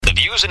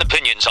views and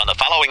opinions on the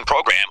following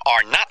program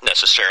are not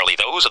necessarily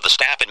those of the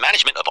staff and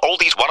management of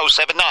Oldies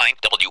 1079,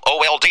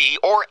 WOLD,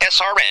 or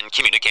SRN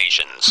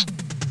Communications.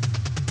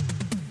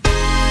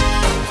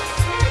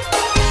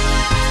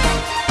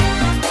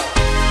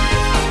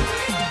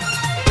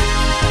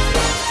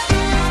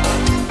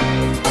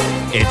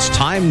 It's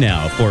time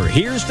now for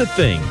Here's the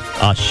Thing,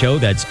 a show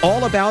that's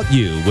all about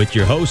you with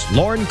your host,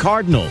 Lauren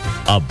Cardinal,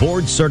 a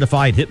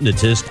board-certified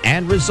hypnotist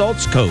and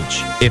results coach.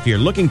 If you're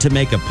looking to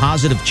make a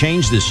positive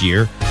change this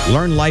year,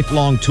 learn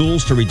lifelong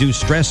tools to reduce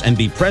stress and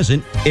be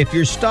present, if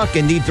you're stuck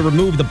and need to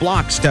remove the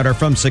blocks that are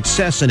from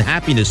success and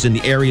happiness in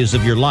the areas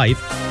of your life,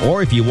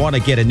 or if you want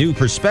to get a new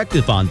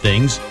perspective on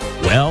things,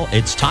 well,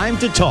 it's time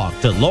to talk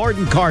to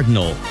Lauren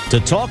Cardinal. To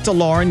talk to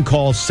Lauren,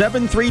 call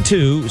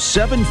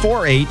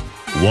 732-748-1079.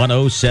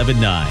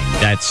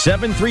 That's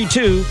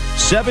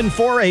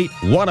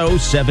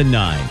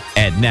 732-748-1079.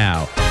 And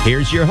now,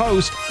 here's your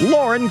host,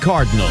 Lauren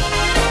Cardinal.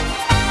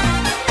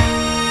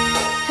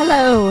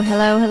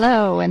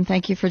 Hello, and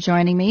thank you for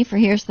joining me for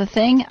Here's the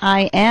Thing.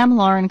 I am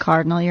Lauren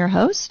Cardinal, your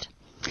host.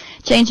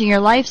 Changing your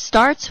life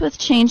starts with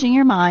changing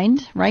your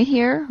mind, right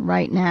here,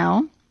 right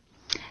now.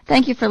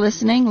 Thank you for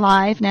listening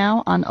live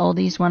now on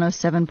Oldies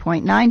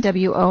 107.9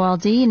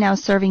 WOLD, now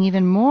serving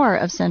even more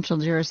of Central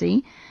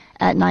Jersey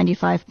at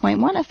 95.1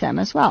 FM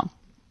as well.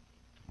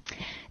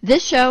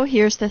 This show,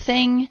 Here's the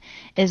Thing,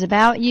 is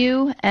about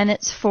you and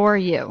it's for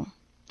you.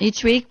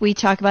 Each week we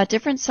talk about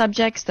different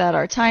subjects that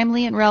are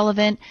timely and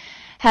relevant,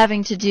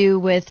 having to do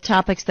with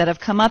topics that have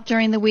come up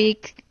during the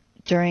week,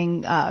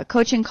 during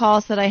coaching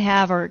calls that I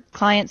have or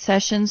client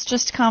sessions,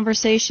 just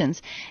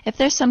conversations. If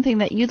there's something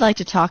that you'd like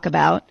to talk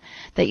about,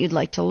 that you'd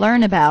like to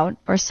learn about,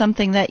 or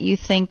something that you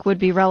think would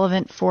be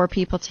relevant for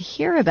people to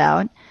hear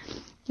about,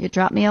 you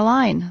drop me a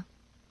line.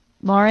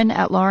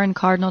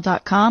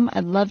 Lauren@laurencardinal.com.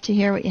 I'd love to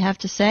hear what you have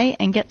to say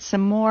and get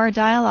some more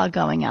dialogue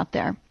going out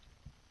there.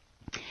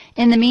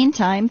 In the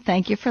meantime,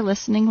 thank you for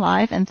listening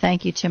live, and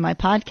thank you to my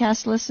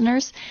podcast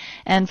listeners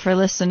and for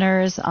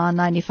listeners on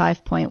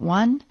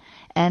 95.1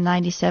 and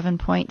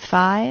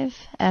 97.5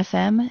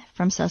 FM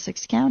from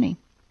Sussex County.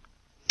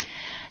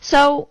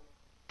 So,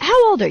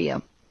 how old are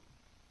you?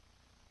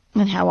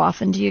 And how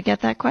often do you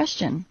get that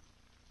question?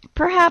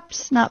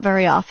 Perhaps not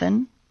very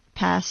often,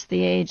 past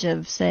the age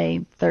of,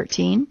 say,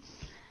 13.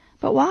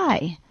 But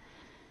why?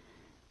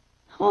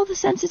 Well, the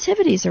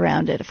sensitivities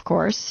around it, of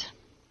course.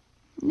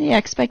 The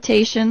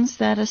expectations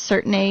that a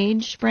certain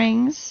age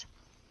brings.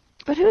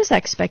 But whose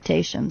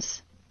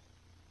expectations?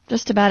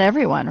 Just about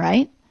everyone,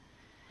 right?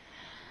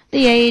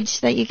 The age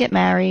that you get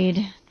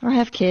married or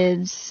have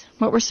kids,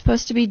 what we're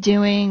supposed to be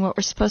doing, what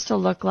we're supposed to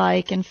look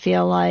like and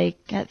feel like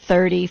at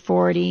 30,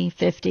 40,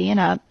 50 and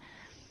up.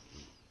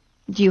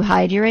 Do you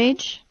hide your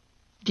age?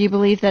 Do you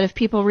believe that if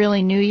people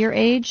really knew your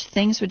age,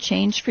 things would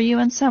change for you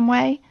in some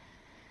way?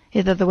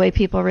 Either the way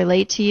people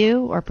relate to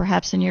you or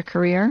perhaps in your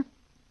career?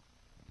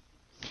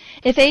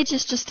 If age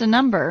is just a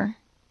number,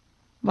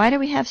 why do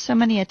we have so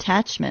many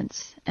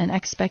attachments and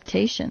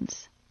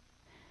expectations?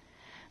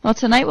 Well,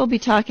 tonight we'll be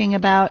talking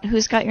about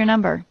who's got your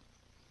number,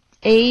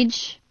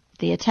 age,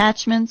 the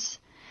attachments,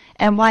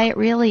 and why it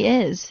really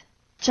is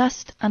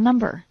just a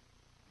number.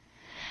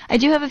 I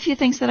do have a few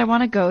things that I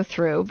want to go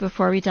through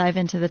before we dive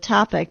into the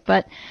topic,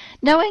 but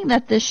knowing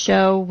that this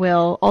show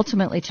will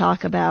ultimately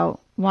talk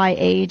about why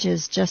age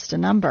is just a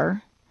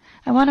number,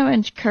 I want to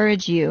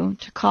encourage you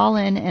to call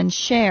in and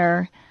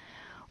share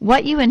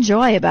what you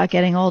enjoy about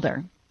getting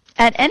older.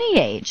 At any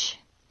age,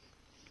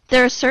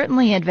 there are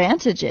certainly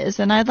advantages,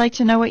 and I'd like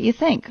to know what you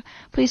think.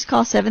 Please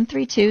call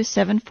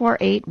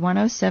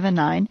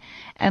 732-748-1079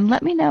 and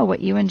let me know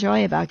what you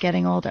enjoy about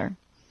getting older.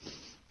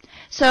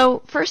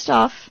 So, first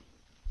off,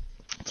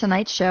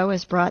 tonight's show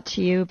is brought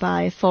to you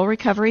by Full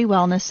Recovery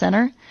Wellness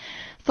Center.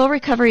 Full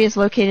Recovery is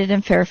located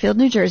in Fairfield,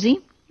 New Jersey.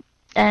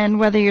 And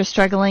whether you're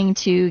struggling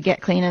to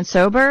get clean and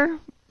sober,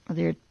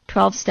 whether you're a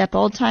 12-step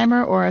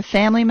old-timer or a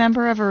family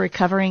member of a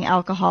recovering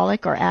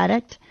alcoholic or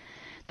addict,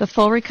 the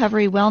Full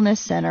Recovery Wellness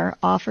Center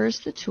offers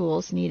the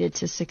tools needed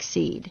to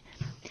succeed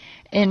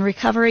in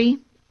recovery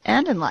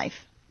and in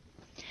life.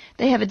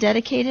 They have a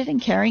dedicated and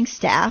caring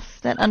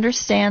staff that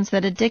understands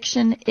that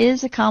addiction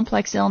is a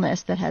complex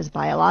illness that has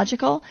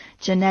biological,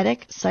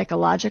 genetic,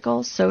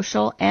 psychological,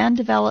 social, and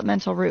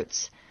developmental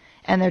roots,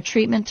 and their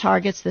treatment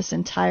targets this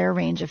entire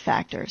range of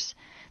factors.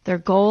 Their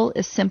goal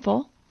is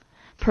simple: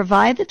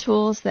 provide the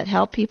tools that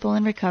help people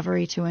in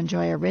recovery to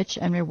enjoy a rich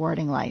and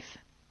rewarding life.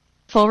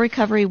 Full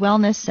Recovery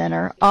Wellness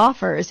Center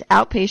offers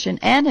outpatient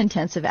and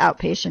intensive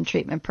outpatient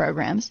treatment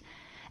programs,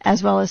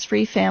 as well as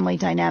free family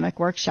dynamic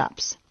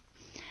workshops.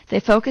 They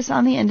focus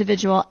on the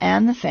individual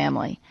and the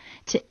family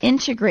to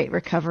integrate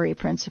recovery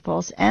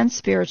principles and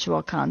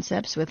spiritual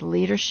concepts with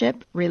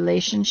leadership,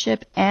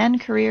 relationship, and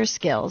career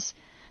skills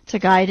to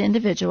guide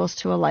individuals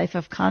to a life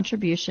of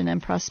contribution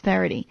and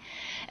prosperity.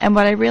 And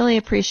what I really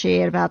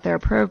appreciate about their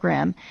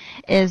program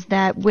is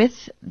that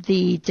with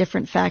the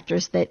different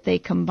factors that they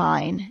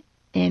combine,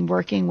 in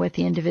working with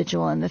the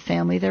individual and the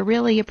family, they're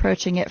really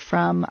approaching it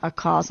from a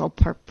causal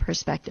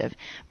perspective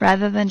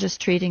rather than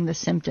just treating the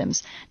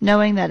symptoms,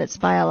 knowing that it's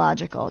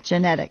biological,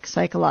 genetic,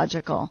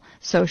 psychological,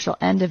 social,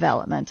 and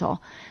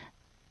developmental.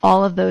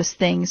 All of those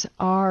things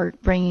are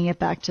bringing it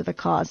back to the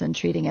cause and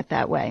treating it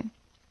that way.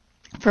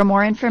 For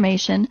more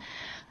information,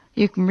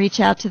 you can reach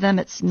out to them.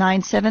 It's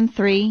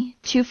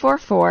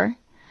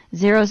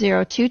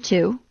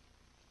 973-244-0022.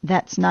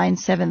 That's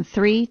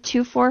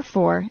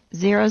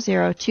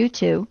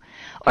 973-244-0022.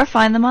 Or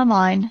find them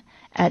online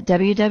at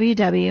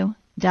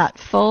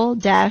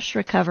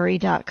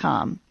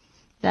www.full-recovery.com.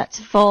 That's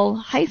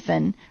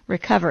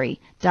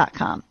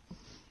full-recovery.com.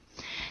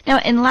 Now,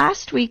 in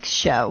last week's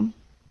show,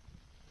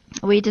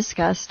 we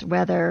discussed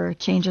whether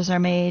changes are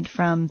made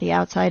from the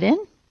outside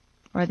in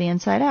or the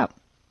inside out.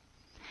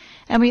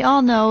 And we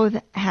all know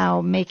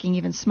how making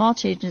even small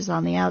changes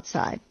on the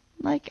outside,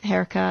 like a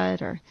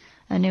haircut or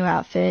a new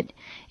outfit,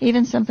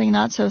 even something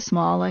not so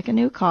small like a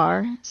new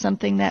car,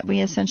 something that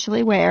we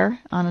essentially wear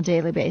on a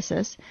daily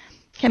basis,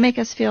 can make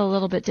us feel a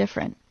little bit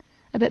different,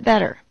 a bit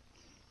better.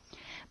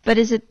 But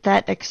is it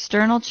that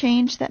external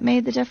change that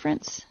made the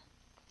difference?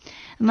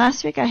 And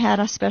last week I had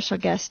a special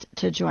guest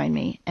to join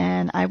me,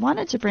 and I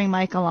wanted to bring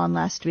Michael on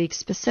last week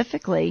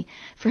specifically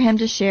for him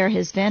to share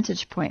his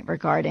vantage point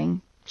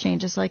regarding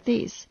changes like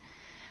these.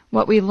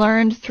 What we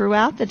learned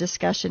throughout the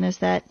discussion is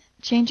that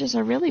changes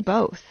are really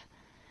both,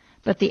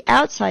 but the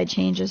outside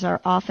changes are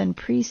often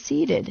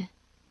preceded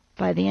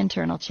by the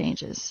internal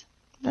changes.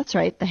 That's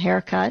right, the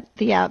haircut,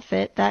 the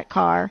outfit, that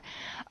car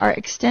are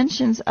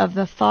extensions of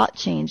the thought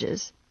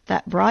changes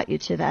that brought you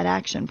to that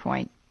action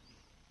point.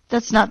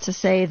 That's not to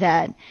say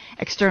that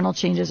external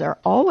changes are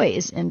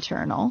always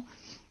internal.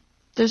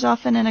 There's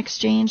often an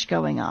exchange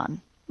going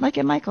on, like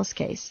in Michael's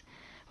case.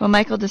 When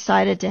Michael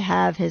decided to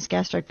have his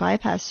gastric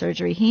bypass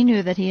surgery, he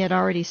knew that he had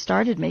already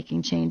started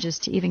making changes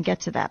to even get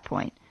to that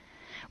point.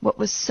 What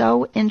was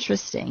so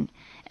interesting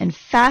and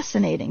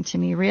fascinating to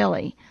me,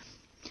 really,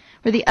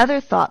 were the other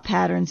thought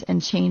patterns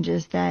and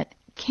changes that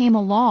came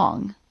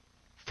along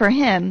for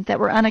him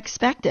that were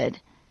unexpected,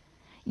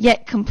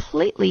 yet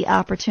completely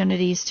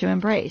opportunities to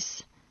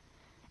embrace.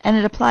 And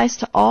it applies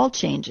to all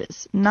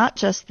changes, not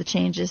just the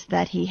changes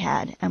that he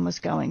had and was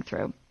going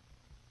through.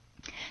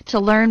 To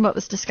learn what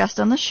was discussed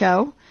on the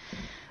show,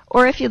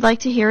 or if you'd like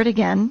to hear it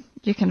again,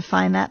 you can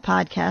find that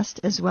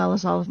podcast as well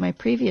as all of my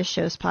previous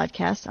shows'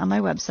 podcasts on my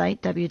website,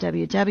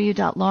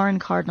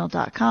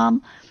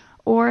 www.laurencardinal.com,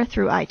 or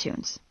through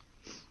iTunes.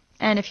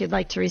 And if you'd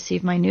like to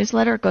receive my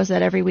newsletter, it goes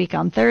out every week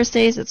on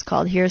Thursdays. It's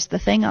called Here's the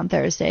Thing on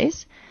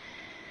Thursdays.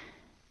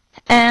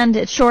 And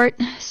it's short,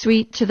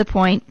 sweet, to the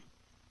point.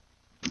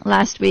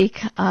 Last week,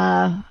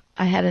 I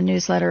had a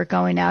newsletter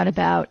going out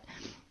about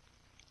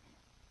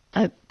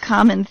a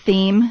common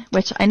theme,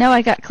 which I know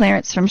I got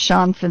clearance from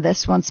Sean for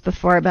this once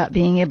before about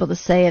being able to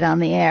say it on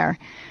the air.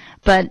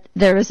 But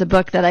there was a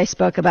book that I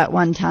spoke about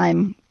one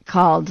time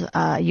called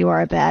You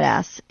Are a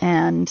Badass.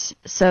 And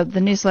so the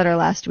newsletter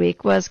last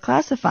week was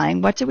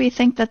classifying what do we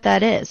think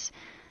that is.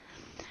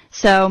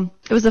 So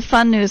it was a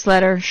fun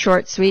newsletter,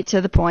 short, sweet,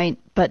 to the point,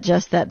 but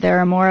just that there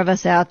are more of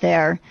us out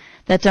there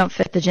that don't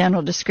fit the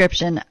general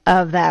description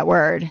of that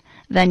word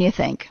than you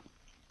think.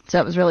 So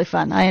it was really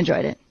fun. I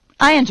enjoyed it.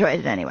 I enjoyed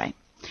it anyway.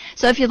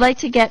 So if you'd like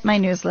to get my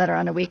newsletter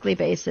on a weekly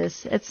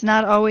basis, it's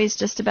not always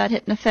just about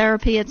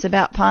hypnotherapy. It's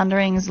about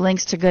ponderings,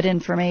 links to good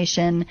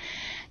information,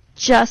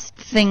 just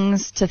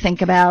things to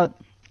think about,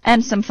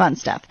 and some fun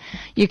stuff.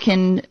 You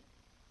can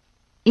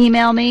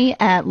email me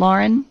at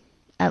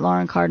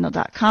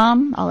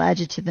laurencardinal.com. I'll add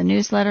you to the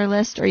newsletter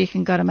list, or you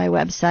can go to my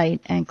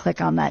website and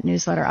click on that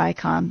newsletter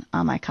icon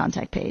on my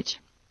contact page.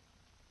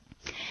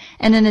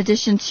 And in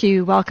addition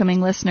to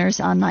welcoming listeners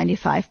on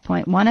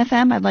 95.1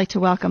 FM, I'd like to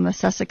welcome the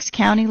Sussex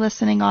County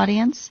listening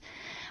audience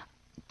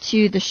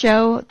to the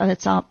show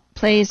that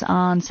plays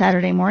on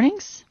Saturday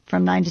mornings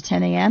from 9 to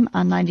 10 a.m.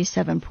 on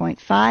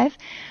 97.5,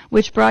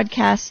 which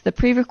broadcasts the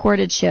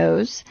pre-recorded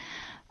shows,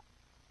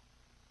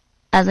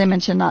 as I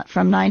mentioned, not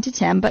from 9 to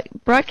 10, but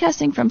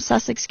broadcasting from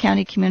Sussex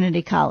County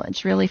Community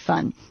College. Really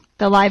fun.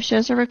 The live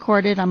shows are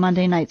recorded on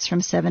Monday nights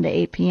from 7 to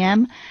 8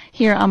 p.m.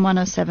 here on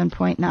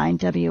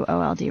 107.9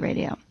 WOLD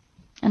Radio.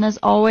 And as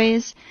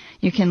always,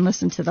 you can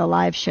listen to the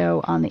live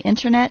show on the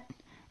internet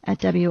at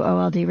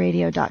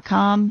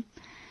WOLDradio.com,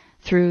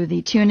 through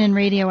the TuneIn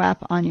Radio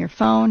app on your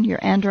phone, your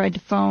Android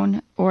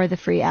phone, or the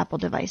free Apple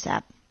device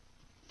app.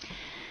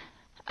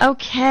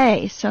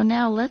 Okay, so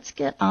now let's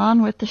get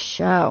on with the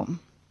show.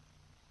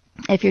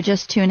 If you're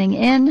just tuning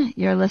in,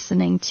 you're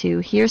listening to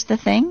Here's the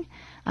Thing.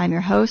 I'm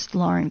your host,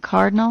 Lauren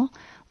Cardinal,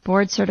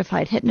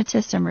 board-certified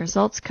hypnotist and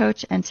results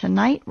coach, and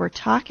tonight we're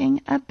talking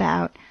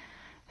about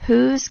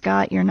who's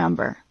got your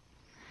number,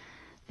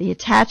 the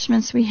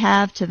attachments we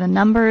have to the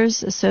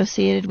numbers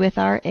associated with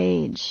our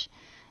age.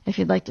 If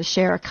you'd like to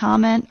share a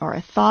comment or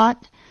a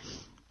thought,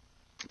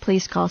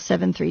 please call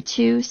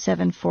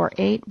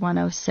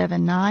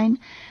 732-748-1079.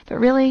 But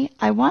really,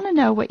 I want to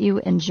know what you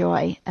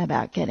enjoy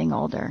about getting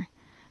older.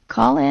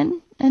 Call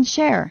in and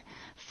share.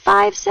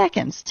 5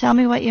 seconds. Tell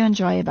me what you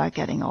enjoy about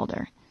getting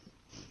older.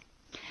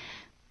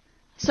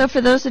 So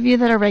for those of you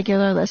that are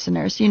regular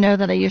listeners, you know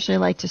that I usually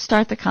like to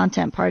start the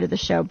content part of the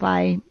show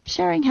by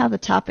sharing how the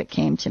topic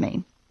came to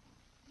me.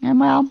 And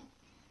well,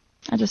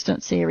 I just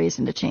don't see a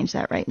reason to change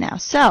that right now.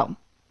 So,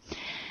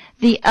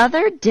 the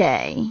other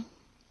day,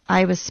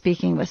 I was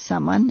speaking with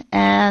someone,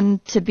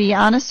 and to be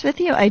honest with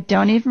you, I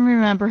don't even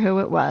remember who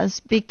it was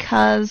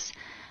because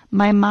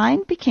my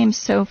mind became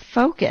so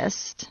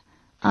focused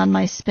on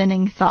my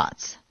spinning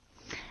thoughts.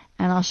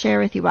 And I'll share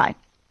with you why.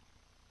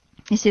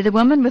 You see, the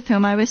woman with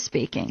whom I was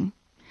speaking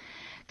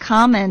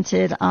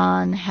commented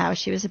on how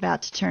she was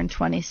about to turn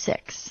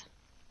 26.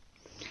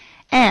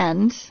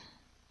 And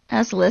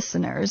as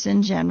listeners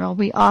in general,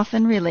 we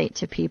often relate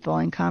to people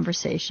in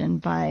conversation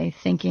by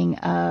thinking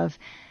of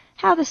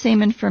how the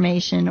same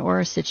information or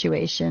a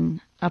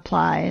situation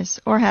applies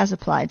or has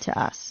applied to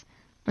us,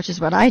 which is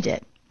what I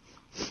did.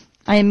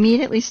 I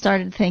immediately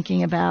started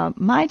thinking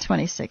about my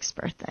 26th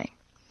birthday.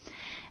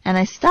 And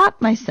I stopped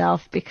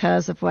myself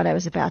because of what I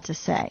was about to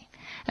say.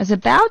 I was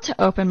about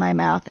to open my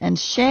mouth and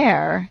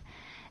share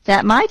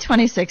that my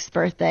 26th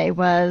birthday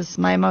was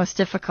my most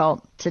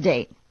difficult to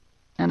date.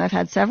 And I've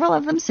had several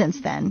of them since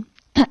then.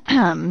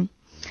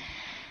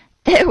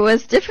 It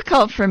was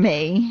difficult for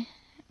me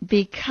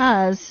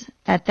because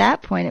at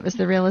that point it was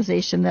the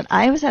realization that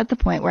I was at the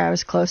point where I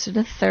was closer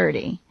to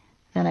 30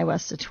 than I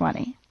was to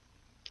 20.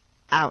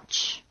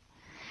 Ouch.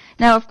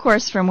 Now, of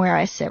course, from where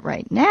I sit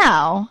right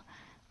now,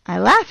 I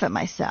laugh at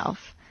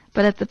myself.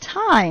 But at the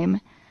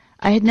time,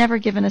 I had never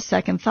given a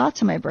second thought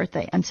to my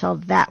birthday until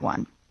that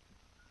one.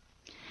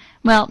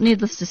 Well,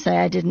 needless to say,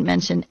 I didn't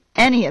mention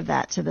any of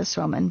that to this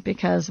woman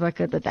because what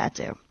good would that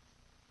do?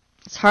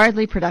 It's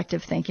hardly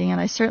productive thinking, and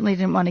I certainly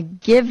didn't want to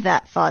give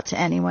that thought to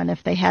anyone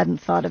if they hadn't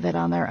thought of it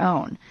on their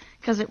own,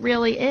 because it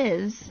really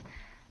is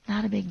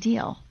not a big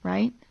deal,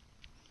 right?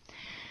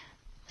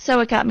 So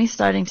it got me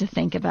starting to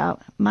think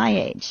about my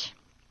age,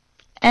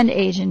 and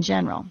age in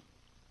general.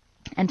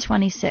 And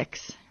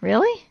 26,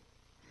 really?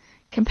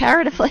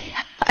 Comparatively,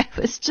 I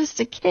was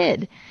just a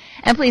kid.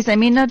 And please, I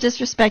mean no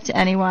disrespect to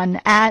anyone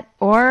at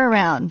or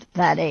around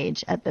that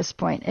age at this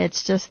point.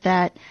 It's just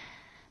that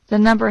the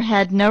number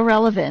had no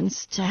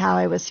relevance to how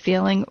I was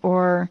feeling,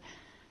 or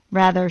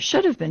rather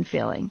should have been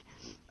feeling.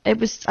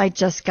 I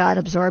just got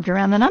absorbed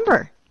around the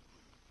number.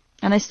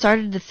 And I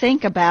started to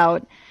think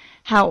about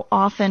how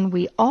often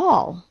we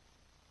all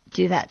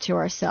do that to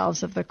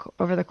ourselves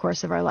over the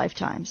course of our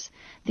lifetimes.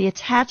 The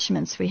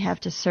attachments we have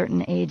to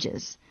certain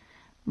ages,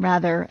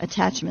 rather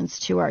attachments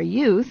to our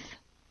youth,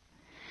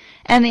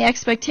 and the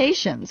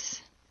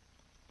expectations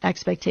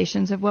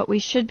of what we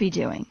should be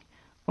doing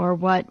or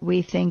what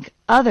we think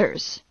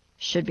others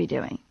should be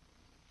doing.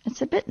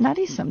 It's a bit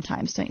nutty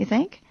sometimes, don't you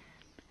think?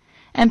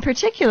 And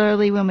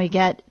particularly when we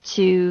get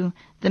to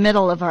the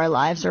middle of our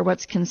lives, or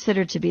what's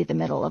considered to be the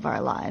middle of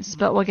our lives.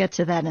 But we'll get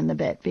to that in a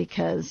bit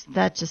because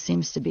that just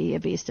seems to be a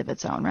beast of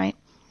its own, right?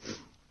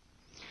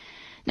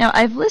 Now,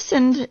 I've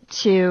listened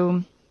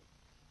to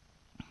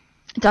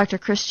Dr.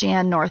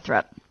 Christiane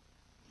Northrup,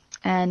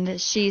 and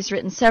she's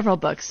written several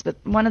books, but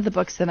one of the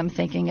books that I'm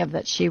thinking of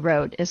that she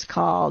wrote is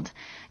called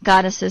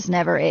Goddesses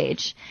Never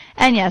Age.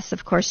 And yes,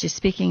 of course, she's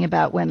speaking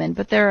about women,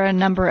 but there are a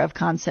number of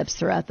concepts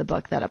throughout the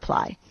book that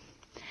apply.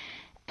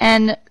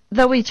 And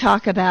though we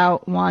talk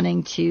about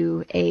wanting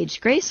to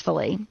age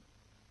gracefully,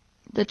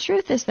 the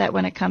truth is that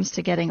when it comes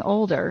to getting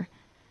older,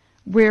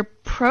 we're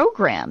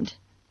programmed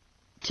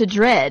to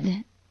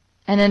dread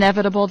an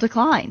inevitable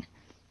decline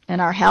in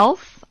our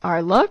health,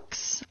 our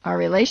looks, our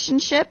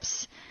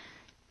relationships,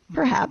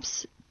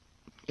 perhaps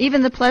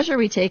even the pleasure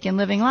we take in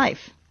living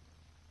life.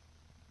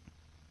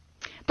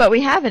 But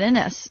we have it in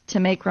us to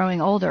make growing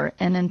older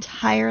an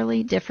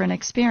entirely different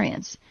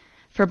experience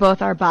for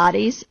both our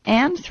bodies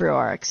and through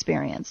our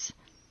experience.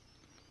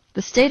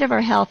 The state of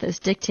our health is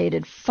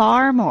dictated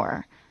far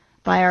more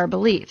by our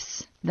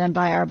beliefs than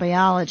by our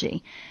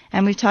biology.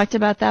 And we've talked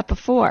about that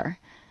before.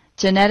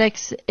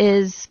 Genetics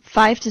is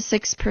 5 to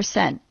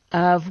 6%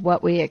 of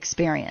what we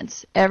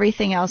experience.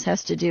 Everything else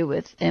has to do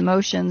with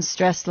emotions,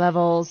 stress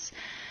levels,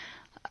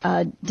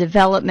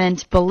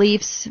 development,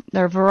 beliefs.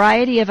 There are a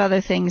variety of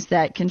other things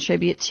that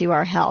contribute to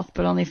our health,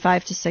 but only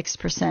 5 to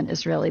 6%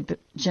 is really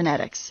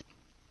genetics.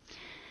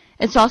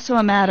 It's also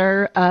a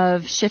matter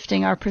of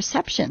shifting our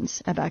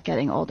perceptions about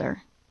getting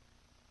older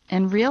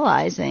and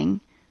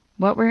realizing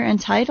what we're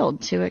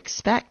entitled to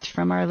expect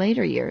from our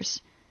later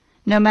years,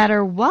 no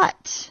matter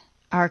what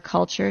our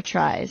culture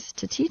tries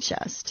to teach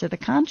us to the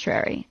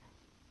contrary.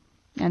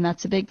 And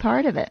that's a big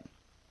part of it.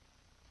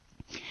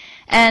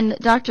 And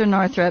Dr.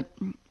 Northrup,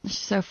 she's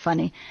so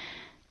funny,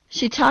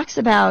 she talks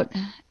about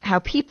how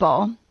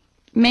people,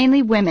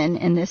 mainly women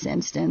in this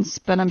instance,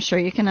 but I'm sure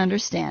you can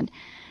understand,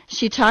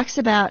 she talks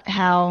about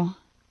how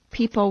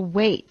people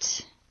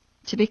wait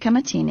to become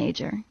a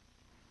teenager,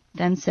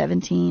 then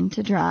 17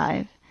 to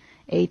drive,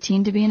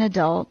 18 to be an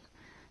adult,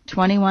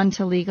 21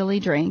 to legally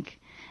drink.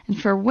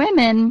 And for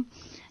women,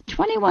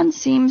 21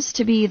 seems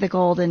to be the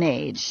golden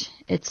age.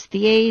 It's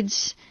the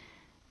age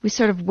we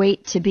sort of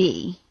wait to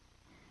be,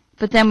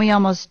 but then we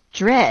almost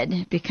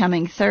dread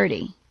becoming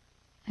 30,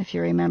 if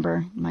you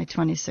remember my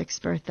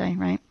 26th birthday,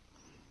 right?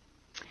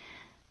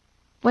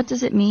 What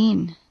does it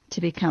mean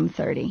to become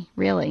 30,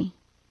 really?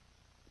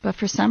 But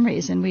for some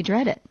reason, we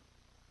dread it.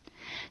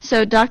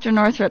 So Dr.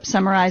 Northrup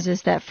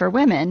summarizes that for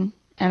women,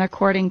 and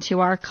according to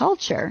our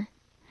culture,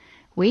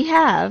 we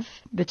have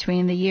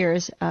between the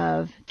years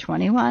of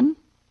 21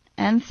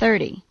 and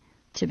 30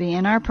 to be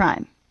in our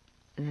prime.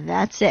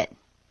 That's it.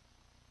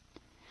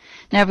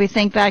 Now, if we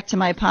think back to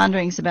my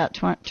ponderings about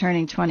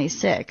turning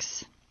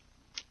 26,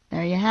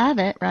 there you have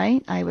it,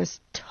 right? I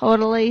was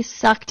totally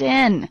sucked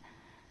in.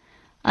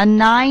 A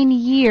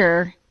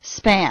 9-year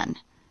span.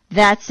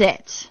 That's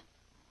it.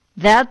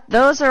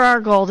 Those are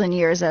our golden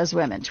years as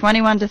women,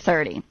 21 to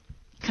 30.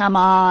 Come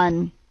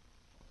on.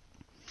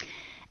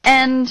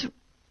 And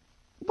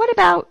what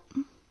about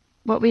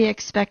what we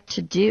expect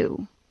to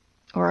do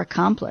or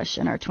accomplish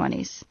in our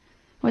 20s?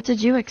 What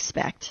did you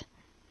expect?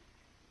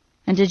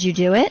 And did you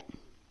do it?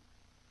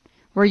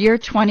 Were your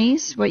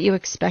 20s what you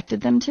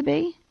expected them to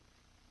be?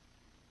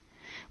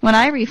 When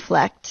I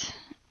reflect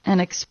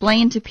and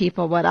explain to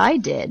people what I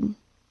did,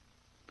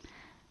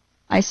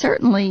 I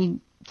certainly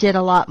did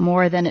a lot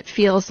more than it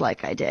feels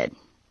like I did.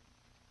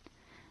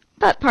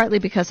 But partly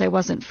because I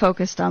wasn't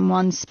focused on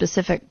one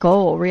specific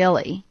goal,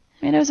 really.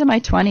 I mean, I was in my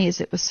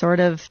 20s. It was sort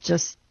of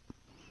just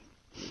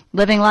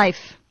living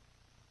life.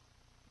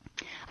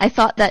 I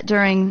thought that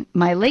during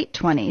my late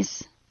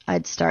 20s,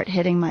 I'd start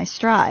hitting my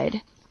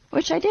stride,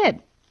 which I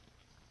did.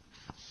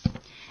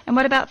 And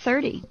what about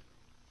 30?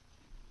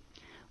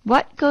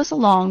 What goes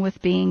along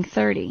with being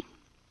 30?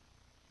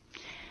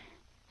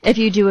 If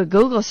you do a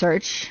Google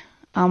search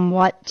on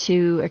what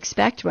to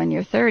expect when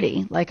you're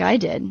 30, like I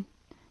did,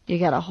 you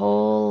get a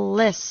whole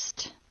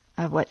list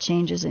of what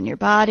changes in your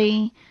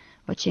body,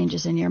 what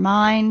changes in your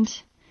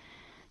mind.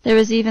 There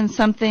is even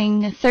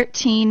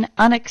 13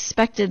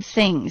 unexpected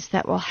things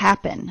that will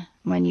happen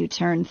when you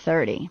turn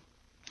 30.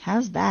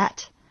 How's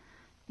that?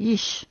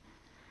 Yeesh.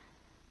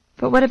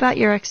 But what about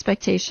your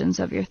expectations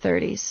of your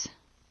 30s?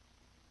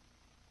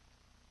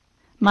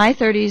 My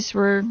 30s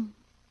were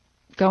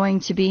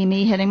going to be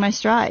me hitting my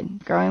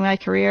stride, growing my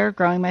career,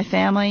 growing my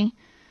family,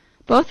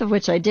 both of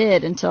which I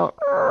did until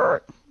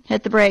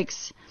hit the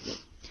brakes.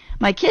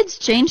 My kids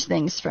changed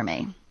things for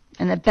me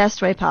in the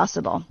best way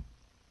possible,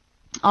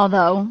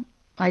 although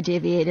I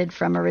deviated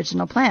from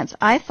original plans.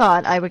 I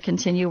thought I would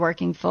continue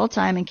working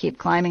full-time and keep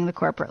climbing the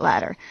corporate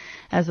ladder.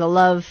 As the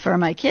love for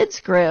my kids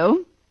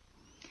grew,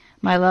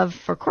 my love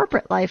for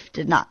corporate life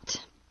did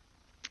not.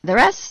 The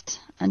rest,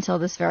 until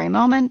this very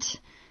moment,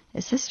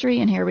 is history,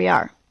 and here we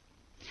are.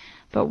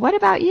 But what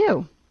about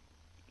you?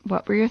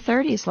 What were your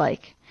 30s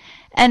like?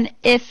 And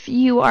if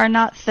you are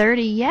not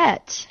 30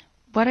 yet,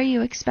 what are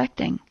you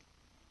expecting?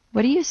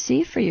 What do you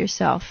see for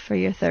yourself for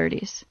your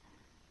 30s?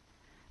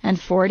 And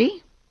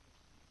 40?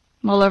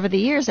 Well, over the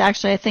years,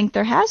 actually, I think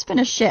there has been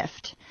a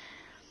shift.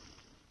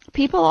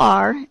 People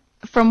are,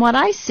 from what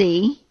I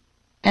see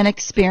and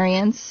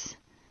experience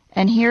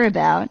and hear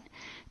about,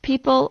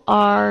 people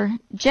are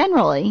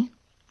generally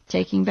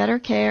taking better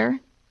care,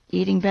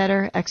 eating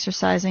better,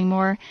 exercising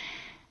more.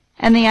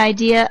 And the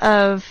idea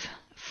of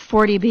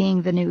 40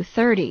 being the new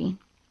 30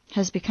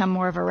 has become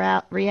more of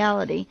a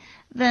reality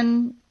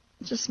than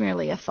just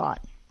merely a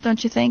thought,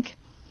 don't you think?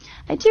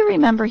 I do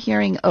remember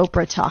hearing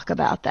Oprah talk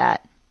about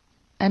that,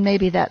 and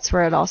maybe that's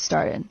where it all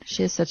started.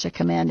 She has such a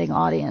commanding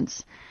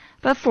audience.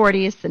 But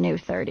 40 is the new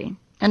 30.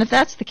 And if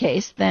that's the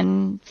case,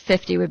 then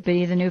 50 would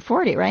be the new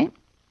 40, right?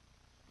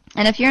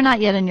 And if you're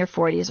not yet in your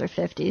 40s or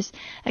 50s,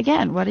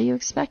 again, what are you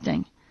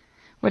expecting?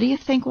 What do you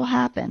think will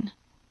happen?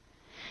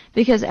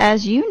 Because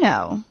as you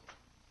know,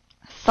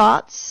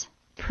 thoughts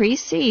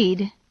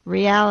precede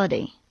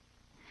reality.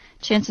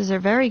 Chances are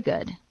very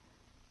good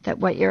that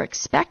what you're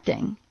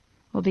expecting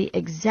will be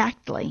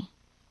exactly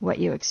what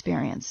you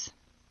experience.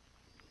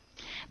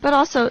 But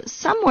also,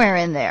 somewhere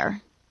in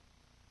there,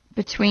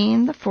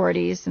 between the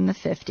 40s and the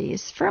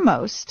 50s, for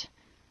most,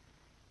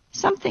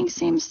 something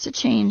seems to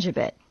change a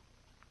bit.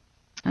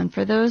 And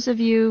for those of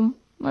you,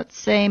 let's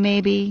say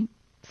maybe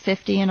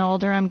 50 and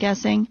older, I'm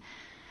guessing,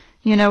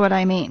 you know what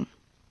I mean.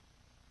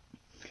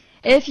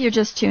 If you're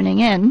just tuning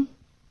in,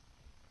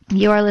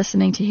 you are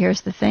listening to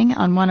Here's the Thing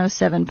on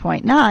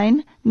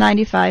 107.9,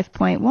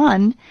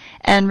 95.1,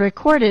 and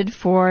recorded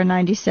for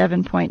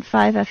 97.5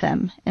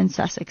 FM in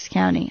Sussex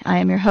County. I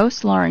am your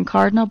host, Lauren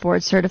Cardinal,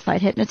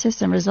 board-certified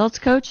hypnotist and results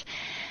coach,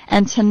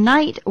 and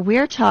tonight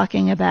we're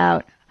talking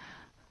about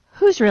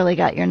who's really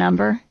got your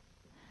number.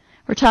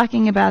 We're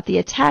talking about the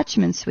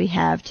attachments we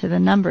have to the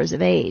numbers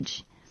of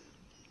age.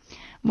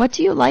 What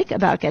do you like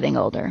about getting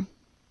older?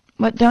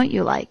 What don't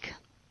you like?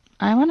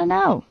 I want to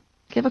know.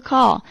 Give a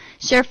call.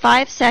 Share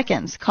 5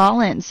 seconds.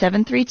 Call in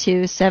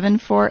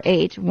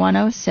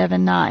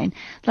 732-748-1079.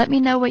 Let me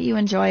know what you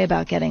enjoy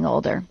about getting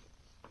older.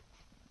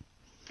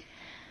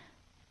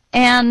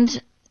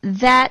 And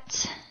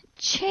that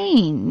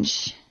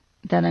change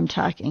that I'm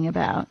talking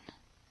about,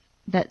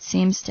 that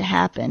seems to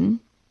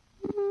happen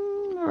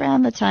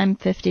around the time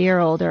 50 or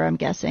older, I'm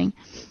guessing,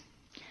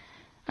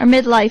 are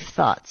midlife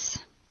thoughts,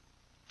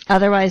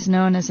 otherwise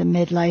known as a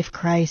midlife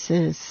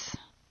crisis.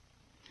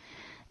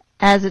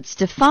 As it's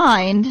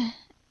defined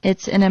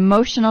It's an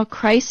emotional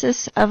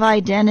crisis of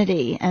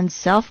identity and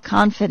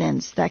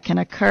self-confidence that can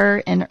occur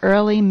in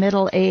early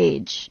middle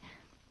age.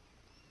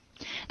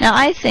 Now,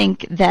 I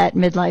think that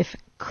midlife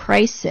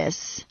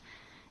crisis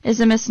is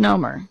a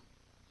misnomer.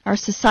 Our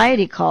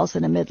society calls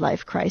it a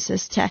midlife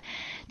crisis to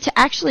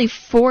actually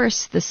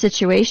force the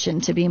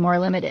situation to be more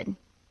limited.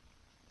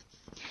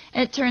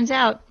 And it turns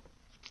out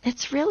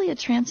it's really a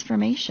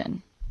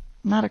transformation,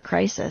 not a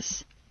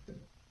crisis.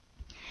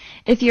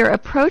 If you're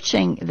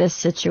approaching this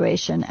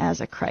situation as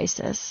a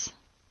crisis,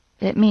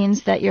 it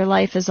means that your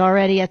life is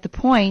already at the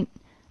point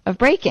of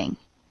breaking,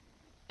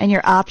 and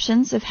your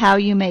options of how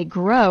you may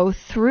grow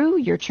through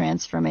your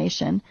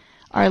transformation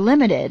are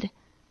limited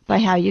by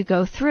how you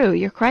go through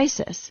your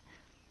crisis.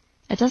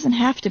 It doesn't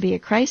have to be a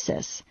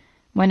crisis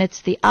when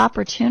it's the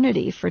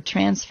opportunity for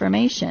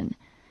transformation,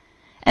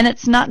 and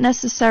it's not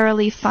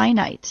necessarily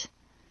finite.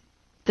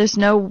 There's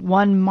no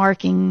one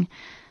marking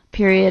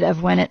period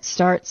of when it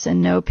starts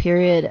and no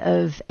period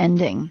of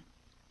ending.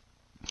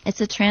 It's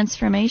a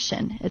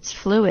transformation. It's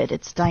fluid.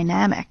 It's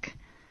dynamic.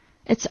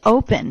 It's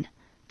open.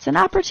 It's an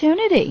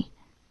opportunity.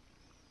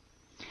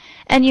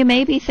 And you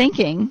may be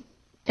thinking,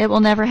 it will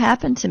never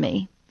happen to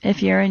me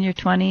if you're in your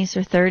 20s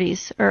or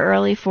 30s or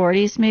early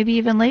 40s, maybe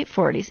even late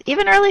 40s,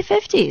 even early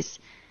 50s.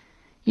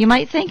 You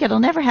might think it'll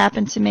never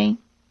happen to me,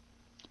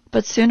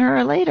 but sooner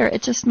or later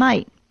it just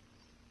might.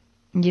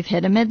 You've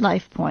hit a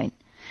midlife point.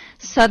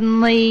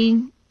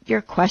 Suddenly,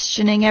 you're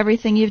questioning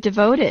everything you've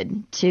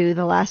devoted to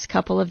the last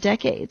couple of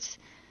decades,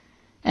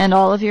 and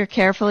all of your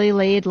carefully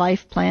laid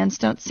life plans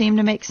don't seem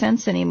to make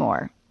sense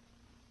anymore.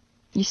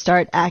 You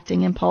start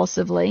acting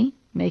impulsively,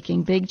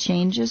 making big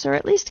changes, or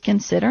at least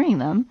considering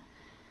them,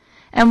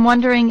 and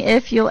wondering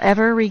if you'll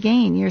ever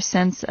regain your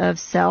sense of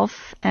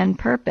self and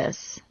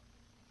purpose.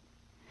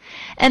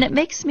 And it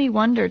makes me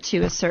wonder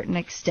to a certain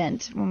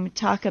extent when we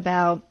talk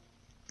about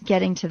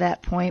getting to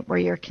that point where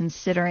you're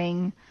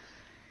considering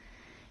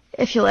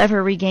if you'll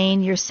ever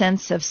regain your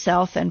sense of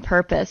self and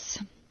purpose.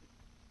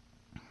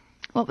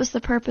 What was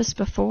the purpose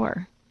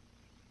before?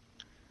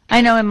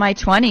 I know in my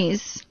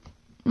 20s,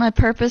 my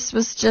purpose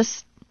was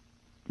just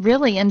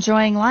really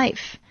enjoying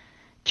life,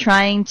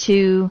 trying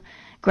to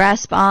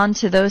grasp on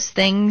to those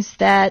things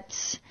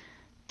that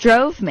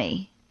drove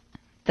me,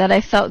 that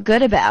I felt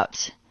good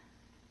about,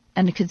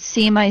 and could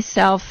see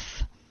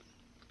myself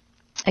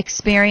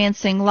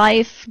experiencing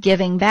life,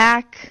 giving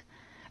back,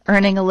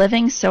 earning a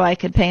living so I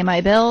could pay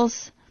my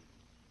bills.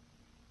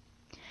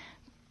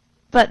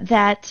 But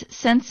that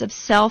sense of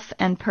self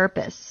and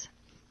purpose,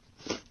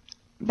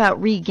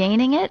 about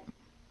regaining it,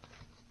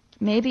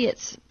 maybe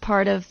it's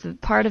part of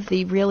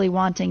the really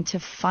wanting to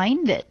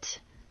find it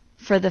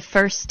for the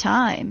first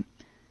time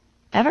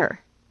ever.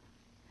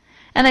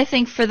 And I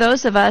think for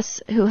those of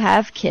us who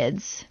have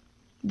kids,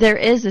 there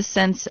is a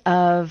sense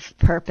of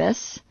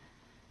purpose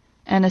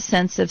and a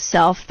sense of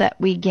self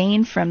that we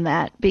gain from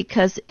that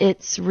because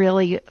it's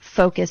really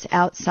focused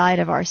outside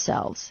of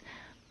ourselves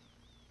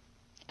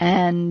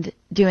and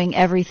doing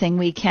everything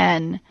we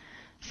can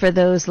for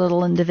those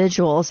little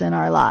individuals in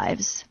our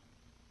lives.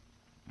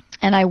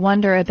 And I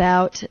wonder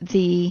about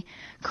the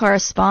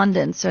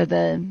correspondence or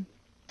the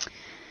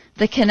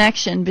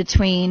connection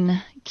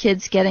between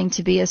kids getting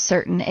to be a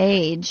certain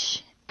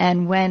age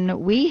and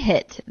when we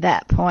hit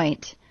that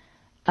point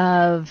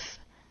of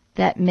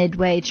that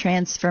midway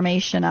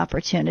transformation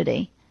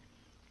opportunity.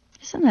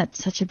 Isn't that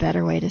such a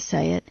better way to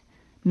say it?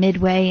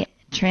 Midway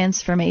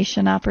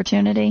transformation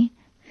opportunity?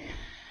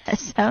 It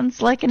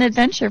sounds like an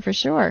adventure for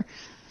sure.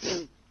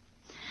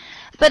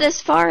 But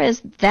as far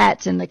as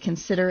that and the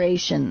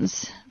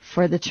considerations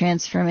for the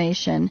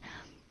transformation,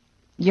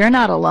 you're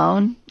not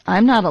alone.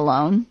 I'm not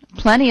alone.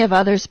 Plenty of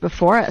others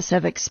before us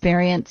have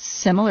experienced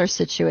similar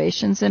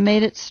situations and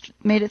made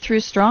it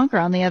through stronger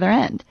on the other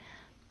end.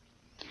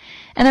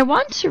 And I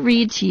want to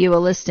read to you a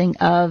listing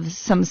of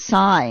some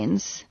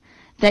signs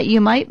that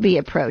you might be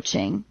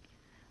approaching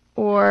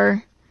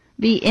or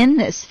be in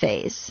this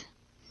phase,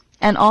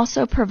 and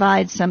also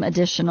provide some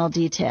additional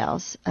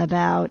details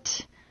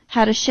about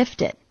how to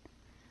shift it,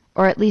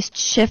 or at least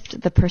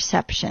shift the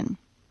perception.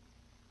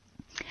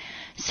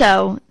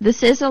 So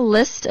this is a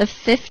list of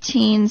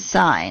 15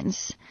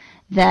 signs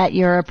that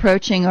you're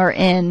approaching or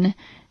in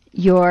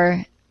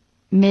your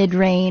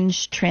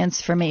mid-range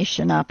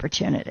transformation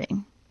opportunity,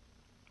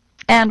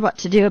 and what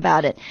to do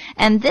about it.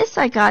 And this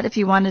I got, if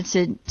you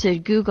wanted to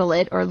Google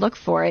it or look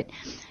for it,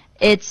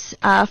 it's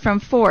from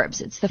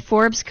Forbes. It's the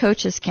Forbes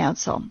Coaches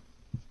Council.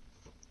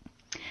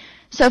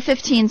 So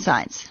 15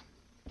 signs.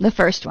 The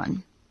first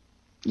one,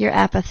 you're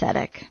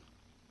apathetic.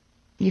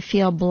 You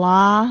feel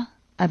blah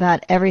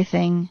about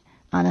everything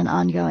on an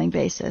ongoing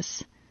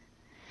basis.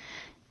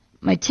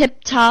 My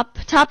top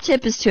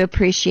tip is to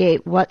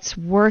appreciate what's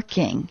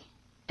working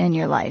in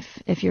your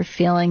life. If you're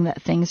feeling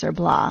that things are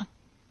blah,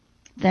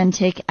 then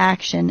take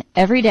action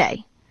every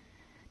day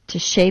to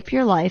shape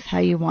your life how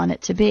you want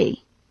it to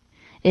be.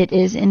 It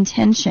is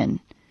intention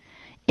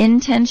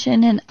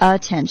and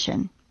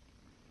attention.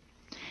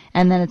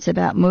 And then it's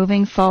about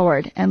moving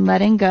forward and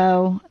letting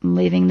go and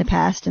leaving the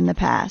past in the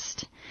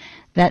past.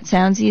 That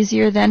sounds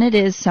easier than it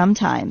is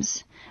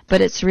sometimes,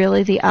 but it's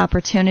really the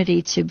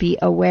opportunity to be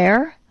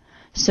aware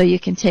so you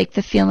can take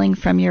the feeling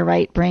from your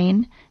right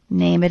brain,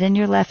 name it in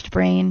your left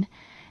brain,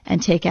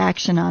 and take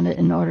action on it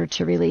in order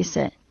to release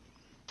it.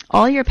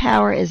 All your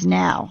power is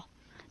now,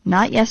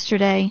 not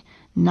yesterday,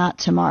 not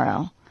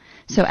tomorrow.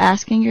 So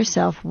asking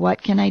yourself,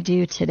 what can I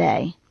do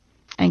today?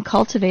 And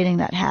cultivating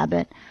that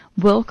habit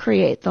will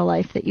create the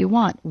life that you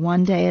want,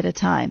 one day at a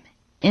time.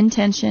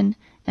 Intention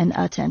and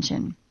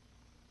attention.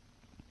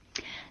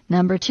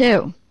 Number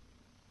 2,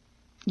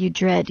 you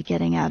dread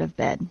getting out of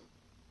bed.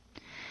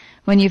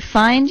 When you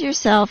find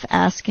yourself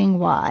asking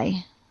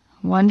why,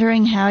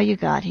 wondering how you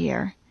got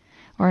here,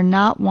 or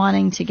not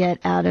wanting to get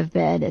out of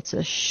bed, it's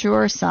a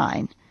sure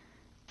sign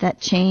that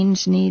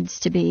change needs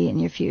to be in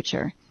your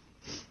future.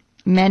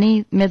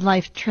 Many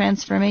midlife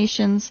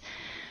transformations,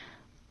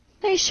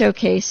 they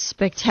showcase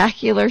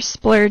spectacular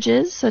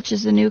splurges, such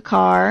as a new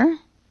car.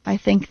 I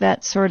think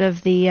that's sort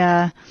of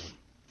the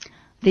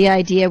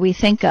idea we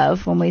think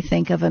of when we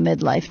think of a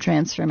midlife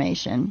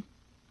transformation.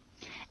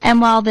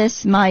 And while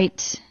this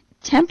might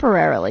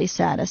temporarily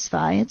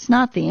satisfy, it's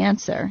not the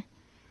answer.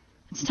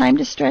 It's time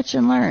to stretch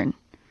and learn.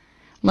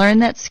 Learn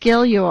that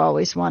skill you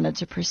always wanted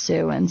to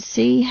pursue and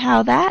see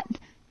how that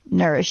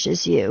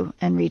nourishes you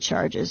and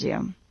recharges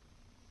you.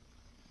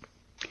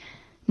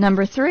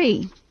 Number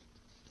 3,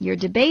 you're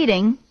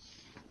debating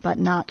but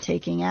not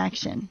taking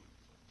action.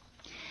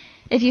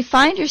 If you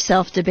find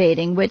yourself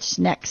debating which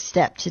next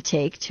step to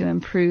take to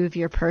improve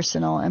your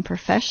personal and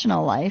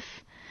professional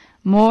life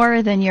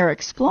more than you're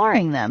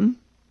exploring them,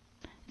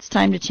 it's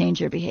time to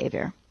change your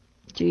behavior.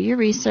 Do your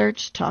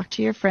research, talk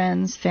to your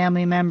friends,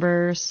 family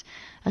members,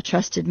 a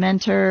trusted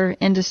mentor,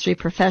 industry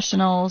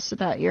professionals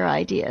about your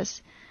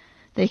ideas.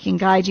 They can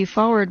guide you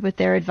forward with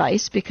their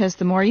advice because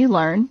the more you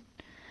learn,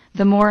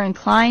 the more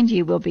inclined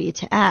you will be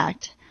to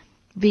act,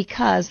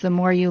 because the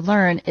more you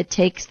learn, it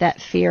takes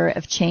that fear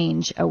of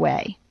change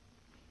away.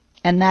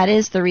 And that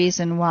is the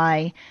reason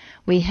why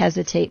we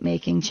hesitate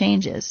making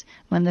changes,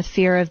 when the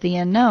fear of the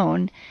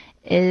unknown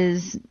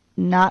is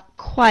not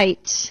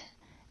quite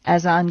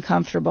as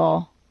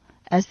uncomfortable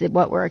as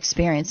what we're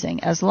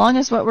experiencing. As long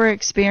as what we're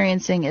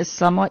experiencing is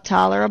somewhat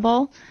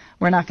tolerable,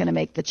 we're not going to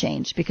make the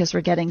change because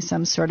we're getting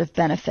some sort of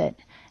benefit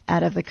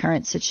out of the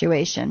current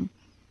situation.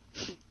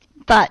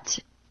 But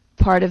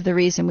part of the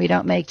reason we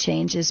don't make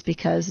change is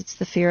because it's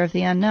the fear of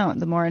the unknown.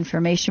 The more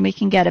information we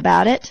can get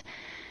about it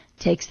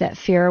takes that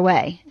fear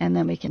away, and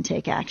then we can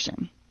take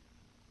action.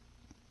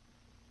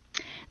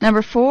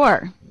 Number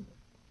 4,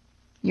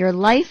 your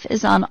life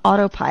is on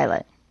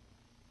autopilot.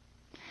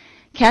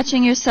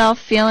 Catching yourself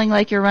feeling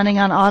like you're running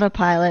on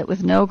autopilot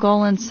with no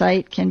goal in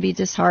sight can be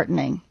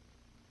disheartening.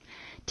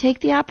 Take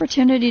the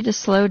opportunity to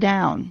slow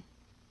down,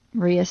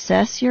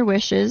 reassess your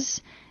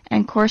wishes,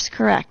 and course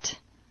correct.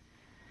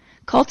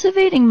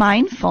 Cultivating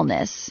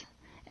mindfulness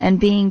and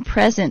being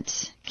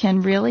present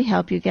can really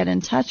help you get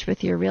in touch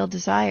with your real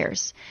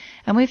desires.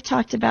 And we've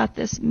talked about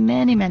this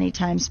many, many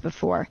times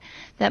before,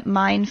 that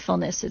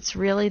mindfulness, it's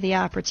really the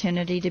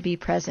opportunity to be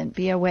present,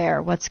 be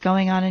aware what's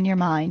going on in your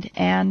mind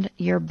and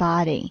your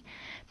body,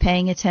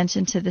 paying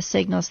attention to the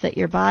signals that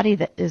your body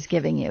that is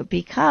giving you,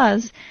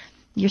 because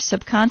your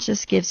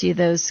subconscious gives you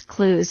those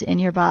clues in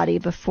your body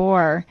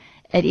before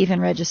it even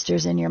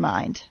registers in your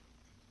mind.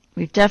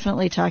 We've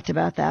definitely talked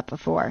about that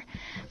before.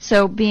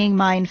 So being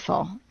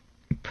mindful,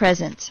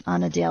 present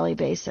on a daily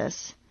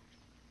basis,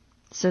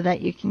 so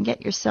that you can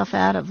get yourself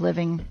out of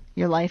living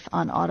your life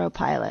on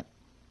autopilot.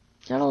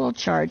 Got a little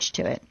charge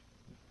to it.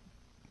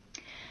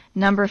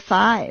 Number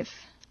 5,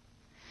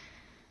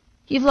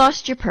 you've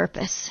lost your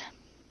purpose.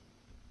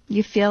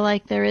 You feel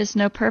like there is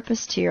no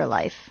purpose to your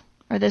life,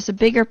 or there's a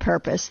bigger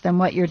purpose than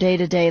what your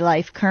day-to-day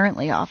life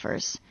currently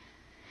offers.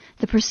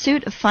 The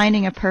pursuit of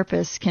finding a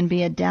purpose can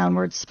be a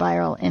downward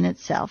spiral in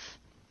itself.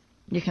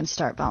 You can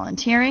start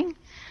volunteering,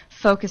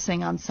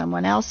 focusing on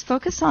someone else.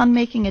 Focus on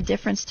making a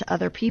difference to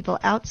other people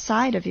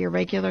outside of your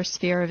regular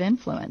sphere of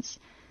influence.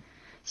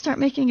 Start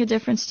making a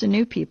difference to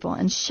new people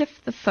and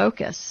shift the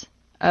focus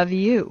of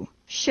you.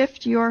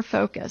 Shift your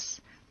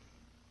focus.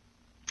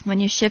 When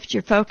you shift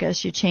your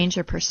focus, you change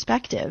your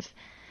perspective.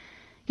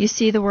 You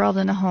see the world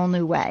in a whole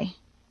new way.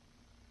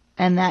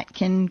 And that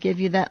can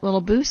give you that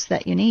little boost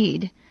that you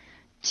need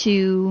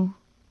to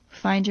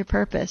find your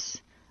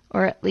purpose,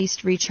 or at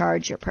least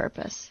recharge your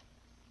purpose.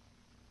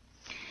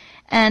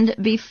 And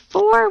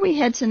before we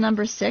head to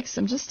number 6,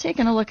 I'm just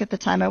taking a look at the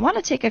time. I want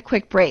to take a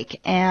quick break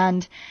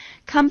and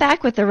come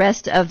back with the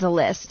rest of the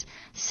list,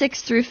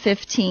 6 through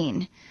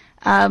 15.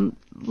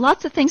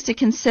 Lots of things to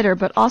consider,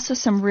 but also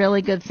some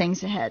really good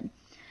things ahead.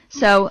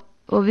 So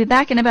we'll be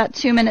back in about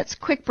 2 minutes.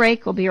 Quick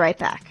break. We'll be right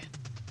back.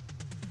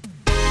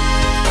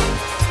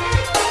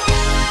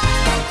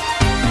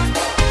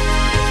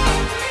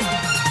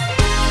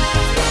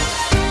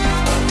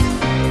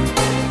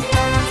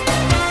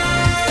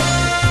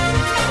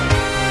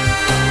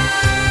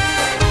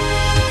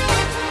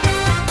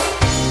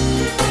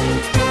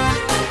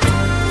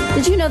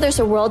 There's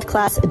a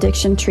world-class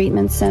addiction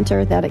treatment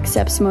center that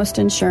accepts most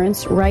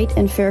insurance right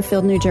in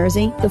Fairfield, New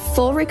Jersey, the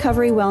Full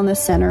Recovery Wellness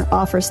Center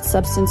offers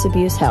substance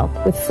abuse help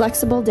with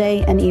flexible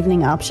day and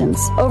evening options.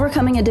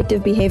 Overcoming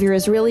addictive behavior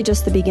is really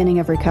just the beginning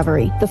of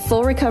recovery. The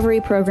Full Recovery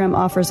program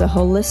offers a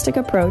holistic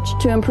approach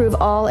to improve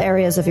all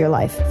areas of your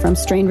life, from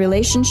strained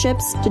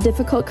relationships to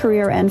difficult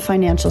career and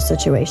financial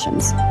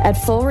situations.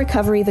 At Full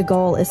Recovery, the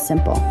goal is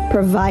simple: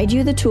 provide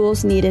you the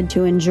tools needed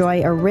to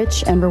enjoy a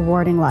rich and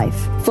rewarding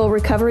life. Full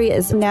Recovery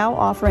is now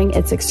offering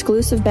its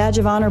exclusive Badge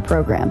of Honor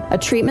program, a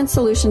treatment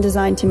solution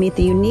designed to meet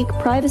the unique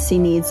privacy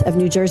needs of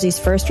New Jersey's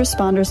first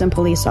responders and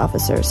police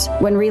officers.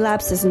 When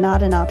relapse is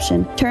not an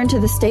option, turn to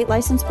the state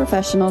licensed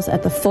professionals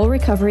at the Full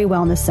Recovery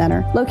Wellness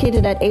Center,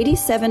 located at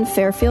 87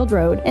 Fairfield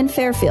Road in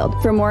Fairfield.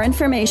 For more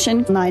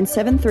information,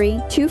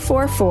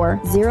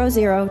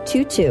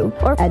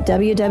 973-244-0022 or at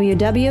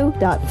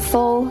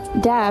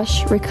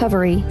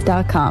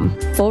www.full-recovery.com.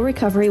 Full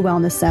Recovery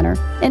Wellness Center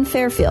in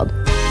Fairfield.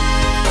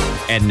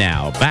 And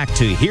now, back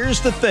to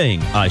Here's the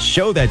Thing, a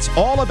show that's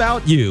all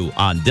about you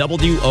on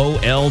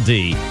WOLD.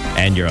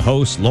 And your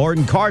host,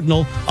 Lauren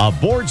Cardinal, a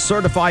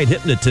board-certified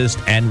hypnotist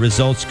and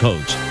results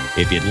coach.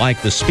 If you'd like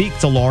to speak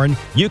to Lauren,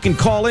 you can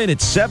call in at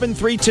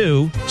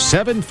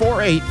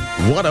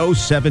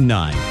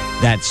 732-748-1079.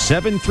 That's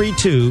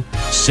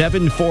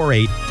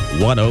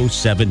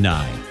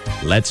 732-748-1079.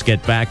 Let's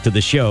get back to the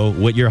show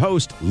with your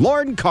host,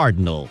 Lauren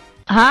Cardinal.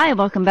 Hi,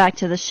 welcome back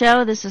to the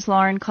show. This is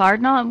Lauren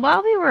Cardinal. And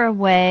while we were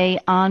away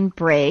on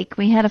break,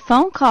 we had a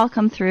phone call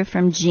come through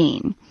from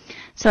Jean.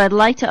 So I'd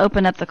like to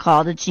open up the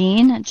call to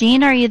Jean.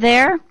 Jean, are you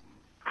there?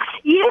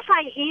 Yes,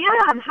 I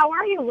am. How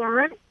are you,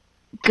 Lauren?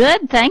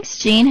 Good, thanks,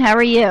 Jean. How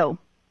are you?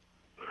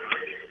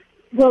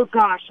 Well,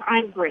 gosh,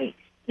 I'm great.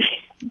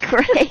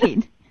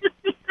 Great.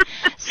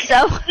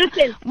 So,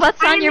 listen,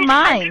 what's on your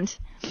mind?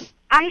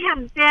 I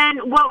have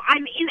been,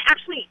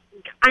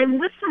 I'm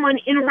with someone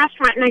in a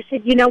restaurant, and I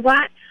said, you know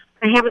what?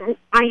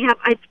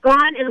 I've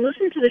gone and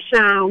listened to the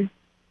show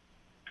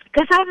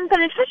because I haven't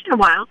been in touch in a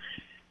while.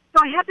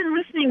 So I have been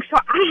listening, so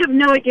I have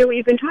no idea what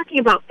you've been talking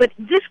about. But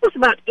this was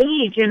about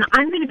age, and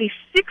I'm going to be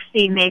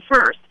 60 May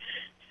 1st.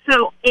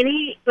 So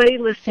anybody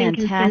listening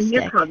can send me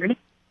a card.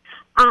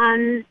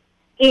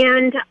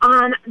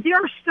 There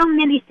are so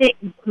many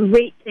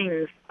great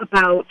things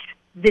about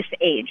this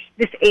age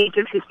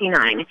of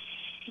 59.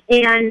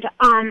 And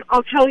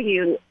I'll tell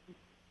you,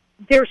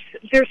 there's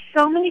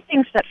so many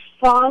things that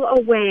fall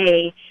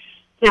away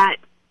that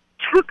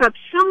took up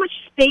so much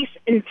space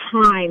and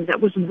time that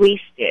was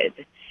wasted.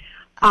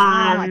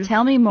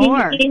 Tell me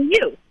more. In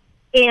you.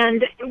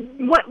 And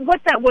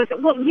what that was,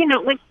 well,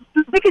 the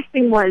biggest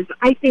thing was,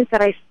 I think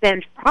that I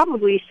spent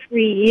probably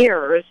 3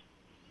 years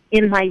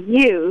in my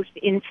youth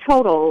in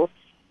total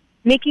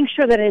making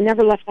sure that I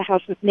never left the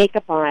house with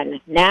makeup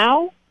on.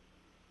 Now,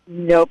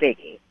 no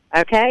biggie,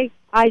 okay?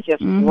 I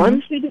just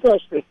run through the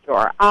grocery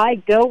store. I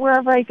go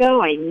wherever I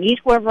go. I meet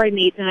whoever I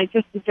meet, and I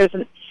just think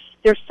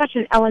there's such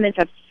an element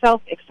of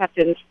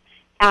self-acceptance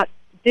at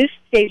this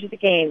stage of the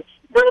game.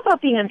 It's not about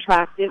being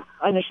unattractive,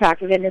 and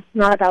it's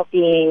not about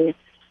being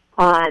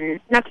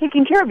not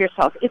taking care of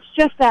yourself. It's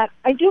just that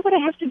I do what I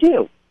have to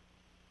do,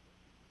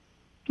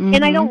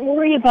 and I don't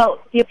worry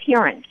about the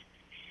appearance.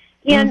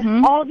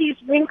 And all these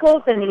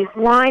wrinkles and these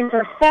lines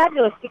are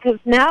fabulous because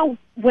now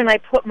when I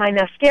put my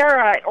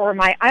mascara or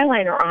my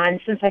eyeliner on,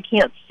 since I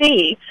can't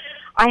see,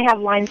 I have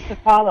lines to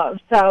follow.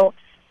 So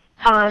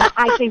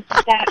I think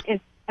that is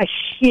a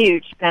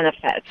huge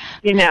benefit.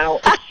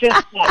 It's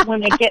just that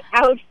when I get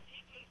out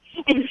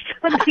and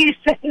somebody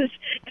says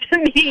to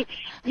me,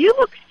 "You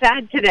look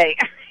sad today,"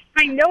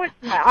 I know it's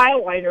my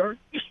eyeliner.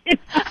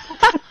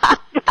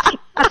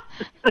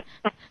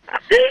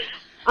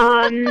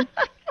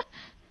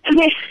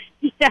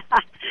 Yeah,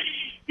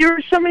 there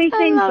are so many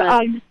things.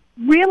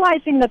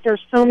 Realizing that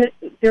there's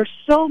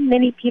so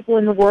many people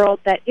in the world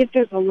that if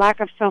there's a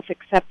lack of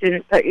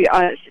self-acceptance,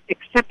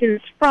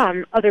 acceptance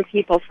from other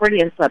people,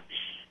 Freudian slip,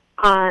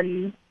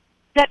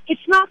 that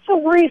it's not so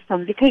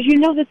worrisome because you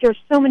know that there's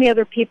so many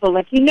other people.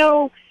 Like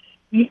you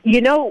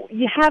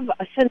have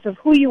a sense of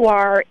who you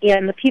are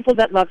and the people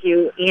that love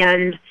you,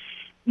 and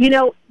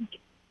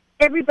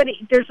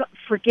everybody. There's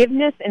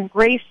forgiveness and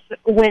grace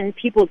when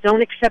people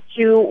don't accept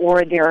you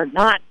or they're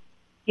not.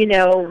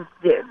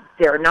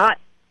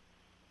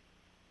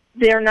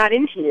 They're not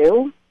into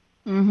you.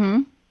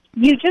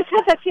 You just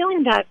have that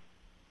feeling that,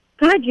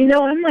 God,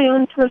 I'm my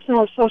own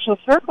personal social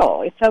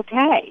circle. It's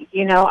okay.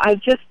 I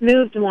just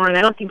moved, Lauren.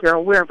 I don't think you're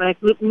aware, but I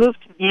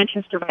moved to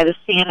Manchester by the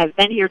Sea, and I've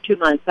been here 2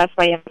 months. That's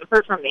why you haven't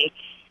heard from me.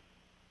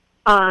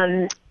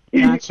 Gotcha.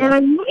 And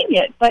I'm loving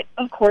it. But,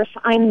 of course,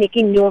 I'm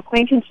making new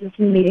acquaintances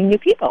and meeting new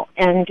people.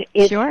 And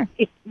it's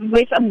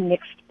always a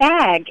mixed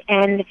bag.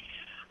 And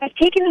I've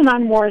taken it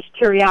on more as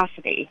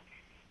curiosity.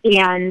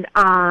 And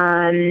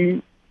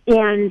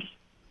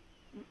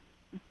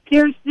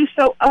there's this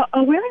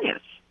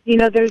awareness.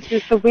 There's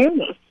this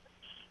awareness.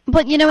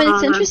 But, and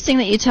it's interesting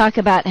that you talk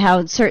about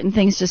how certain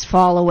things just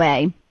fall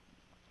away.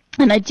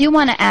 And I do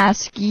want to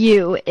ask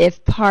you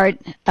if part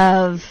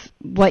of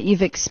what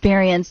you've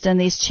experienced and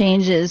these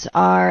changes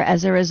are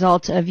as a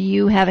result of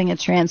you having a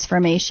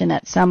transformation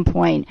at some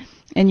point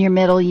in your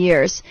middle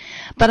years.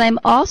 But I'm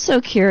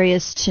also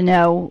curious to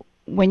know,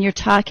 when you're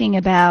talking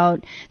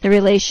about the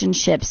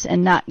relationships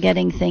and not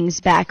getting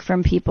things back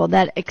from people,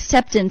 that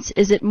acceptance,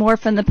 is it more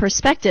from the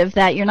perspective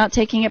that you're not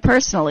taking it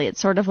personally? It's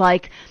sort of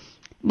like,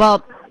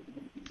 well,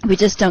 we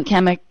just don't,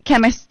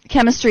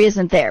 chemistry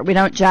isn't there. We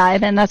don't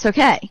jive, and that's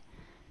okay.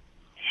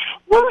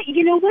 Well,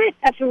 you know what?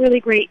 That's a really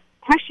great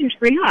question to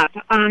bring up,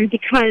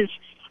 because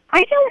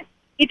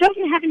it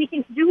doesn't have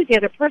anything to do with the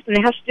other person.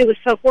 It has to do with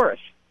self-worth.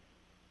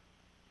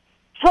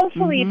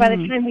 Hopefully, by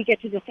the time we get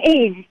to this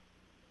age,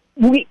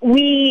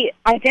 we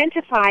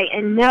identify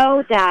and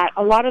know that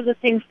a lot of the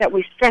things that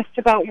we stressed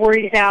about,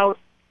 worried about,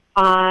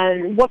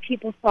 what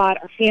people thought,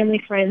 our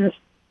family, friends,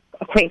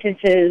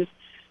 acquaintances,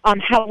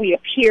 how we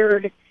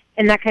appeared,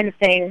 and that kind of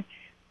thing.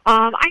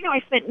 I know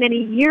I spent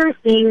many years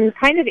being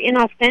kind of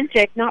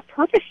inauthentic, not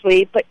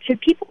purposely, but to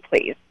people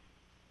please.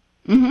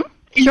 Mm-hmm.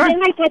 Sure. And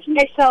then I thought to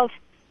myself,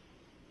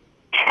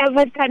 as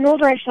I've gotten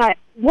older, I thought,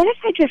 what if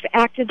I just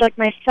acted like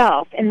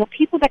myself? And the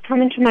people that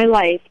come into my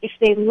life, if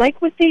they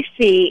like what they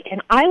see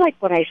and I like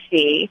what I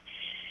see,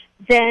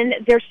 then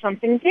there's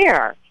something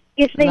there.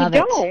 If they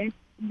don't,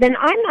 then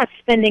I'm not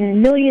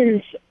spending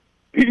millions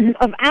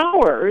of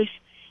hours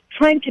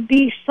trying to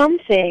be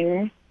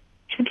something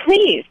to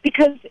please.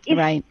 Because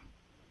right.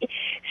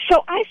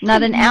 So I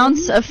not an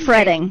ounce of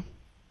fretting.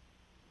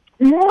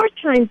 More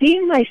time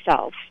being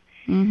myself.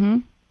 Mm-hmm.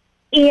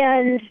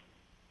 And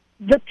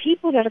the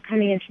people that are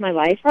coming into my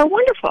life are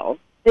wonderful.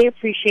 They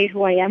appreciate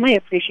who I am. I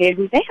appreciate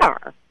who they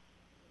are.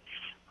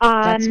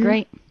 That's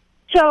great.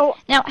 So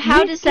now,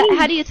 how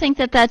do you think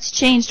that that's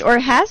changed, or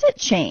has it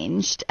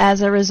changed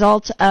as a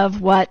result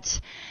of what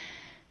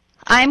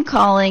I'm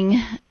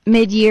calling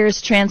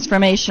mid-years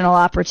transformational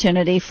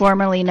opportunity,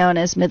 formerly known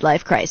as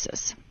midlife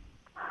crisis?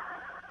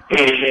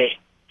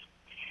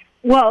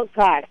 Well,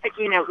 God,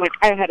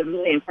 I've had a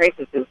million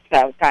crises,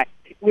 so God,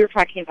 we were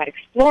talking about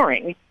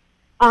exploring.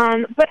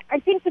 But I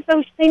think that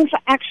those things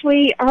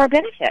actually are a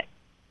benefit.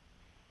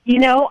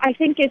 I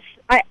think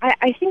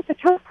I think the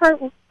tough part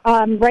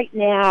right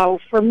now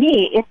for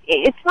me,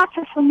 it's not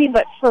just for me,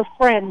 but for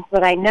friends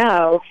that I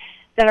know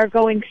that are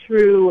going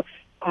through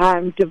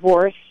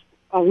divorce,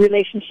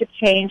 relationship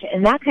change,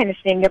 and that kind of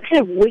thing. They're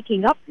kind of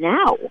waking up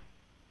now,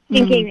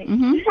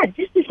 thinking, yeah,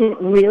 this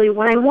isn't really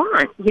what I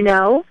want,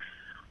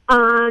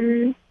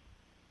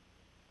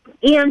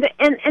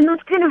 And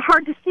that's kind of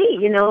hard to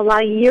see. A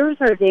lot of years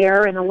are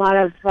there, and a lot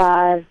of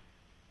time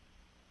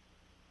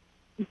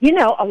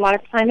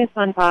has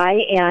gone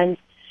by.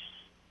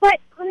 But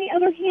on the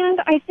other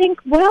hand, I think,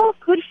 well,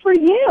 good for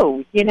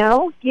you.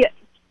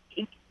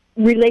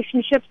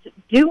 Relationships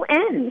do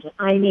end.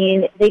 I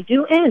mean, they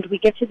do end. We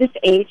get to this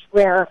age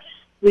where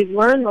we've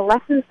learned the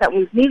lessons that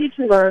we've needed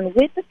to learn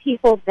with the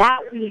people that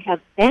we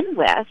have been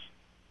with,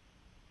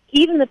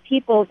 even the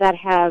people that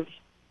have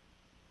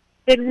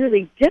been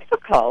really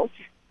difficult,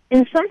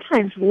 and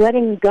sometimes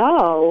letting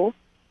go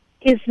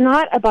is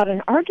not about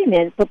an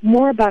argument, but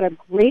more about a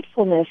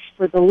gratefulness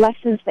for the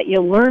lessons that you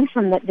learned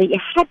from that you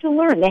had to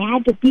learn. They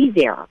had to be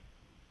there.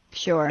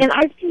 Sure. And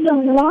I've seen a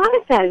lot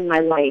of that in my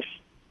life,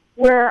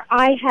 where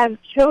I have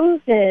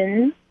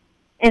chosen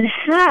and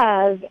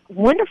have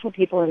wonderful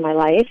people in my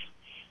life,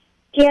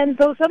 and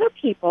those other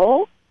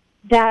people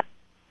that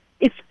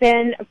it's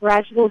been a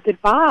gradual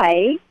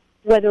goodbye,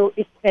 whether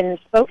it's been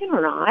spoken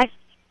or not,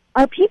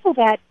 are people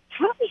that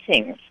taught me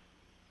things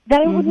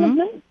that I wouldn't have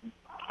known.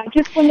 I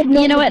just wouldn't have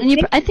known. You know what?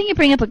 And I think you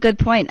bring up a good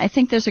point. I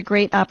think there's a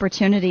great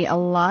opportunity a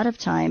lot of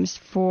times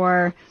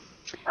for,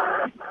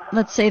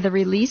 let's say, the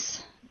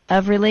release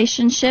of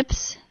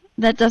relationships.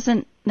 That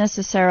doesn't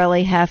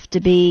necessarily have to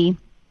be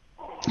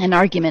an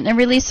argument. A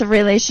release of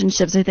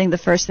relationships, I think the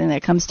first thing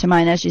that comes to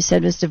mind, as you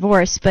said, was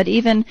divorce. But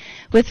even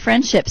with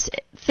friendships,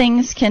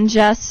 things can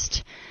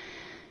just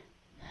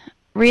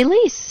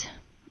release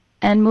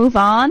and move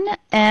on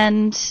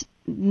and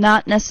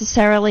not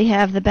necessarily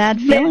have the bad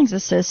feelings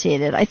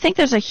associated. I think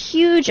there's a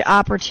huge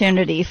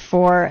opportunity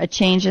for a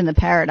change in the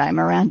paradigm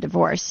around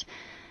divorce.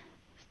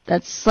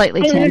 That's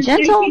slightly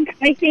tangential.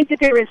 I think that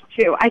there is,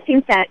 too. I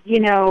think that,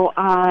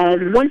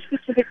 one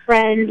specific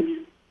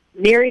friend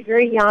married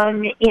very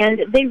young,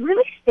 and they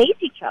really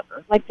saved each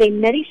other. Like, they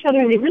met each other,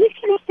 and they really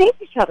kind of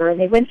saved each other, and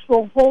they went through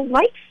a whole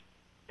life,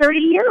 30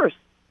 years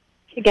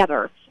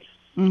together.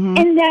 Mm-hmm.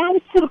 And now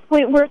it's to the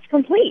point where it's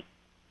complete.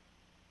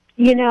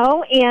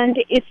 And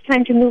it's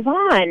time to move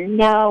on.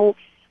 Now,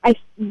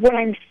 what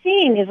I'm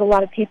seeing is a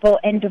lot of people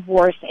end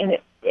divorce, and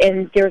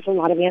there's a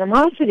lot of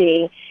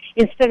animosity,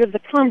 instead of the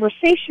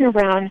conversation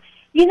around,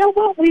 we've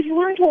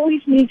learned what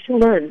we need to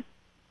learn.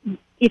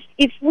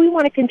 If we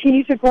want to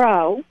continue to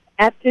grow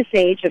at this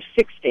age of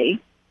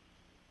 60,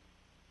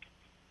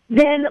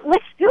 then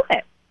let's do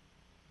it.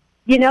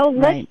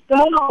 Let's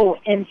go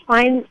and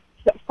find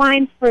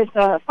for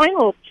the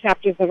final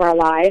chapters of our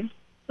lives,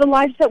 the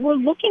lives that we're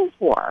looking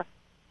for,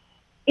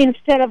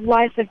 instead of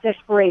lives of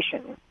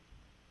desperation.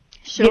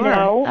 Sure. You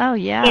know? Oh,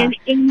 yeah.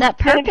 And that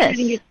purpose.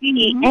 Having it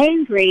be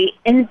angry,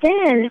 and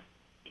then,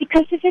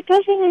 because if it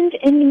doesn't end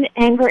in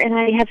anger, and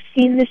I have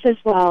seen this as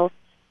well,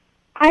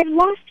 I've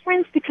lost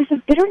friends because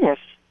of bitterness.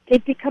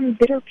 They've become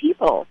bitter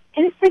people.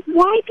 And it's like,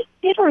 why be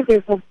bitter?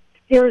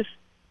 There's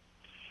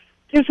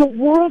a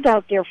world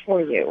out there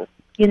for you,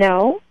 you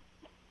know?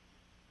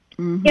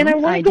 Mm-hmm. And I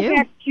want to go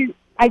back to,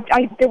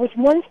 there was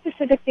one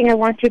specific thing I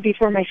want to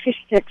before my fish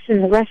sticks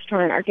in the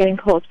restaurant are getting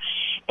cold.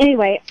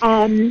 Anyway,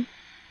 yeah,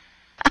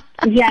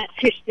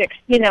 fish sticks,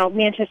 you know,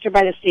 Manchester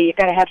by the Sea, you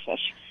got to have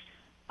fish.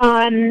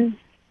 I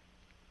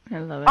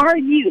love it. Our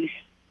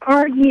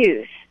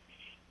youth.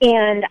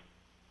 And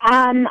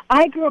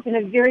I grew up in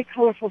a very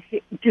colorful,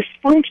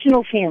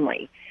 dysfunctional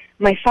family.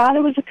 My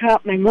father was a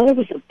cop, my mother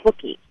was a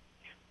bookie.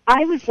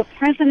 I was the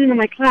president of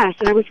my class,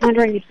 and I was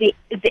wondering if the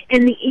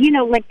you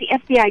know, like the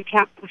FBI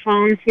tapped the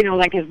phones, you know,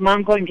 like, is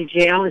mom going to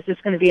jail? Is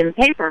this going to be in the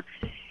paper?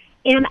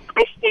 And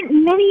I spent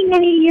many,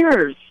 many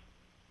years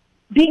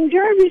being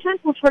very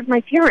resentful toward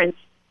my parents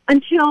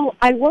until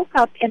I woke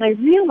up and I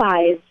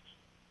realized,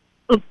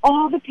 of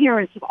all the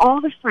parents, of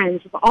all the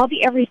friends, of all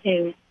the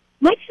everything,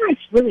 my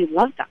parents really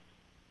loved us.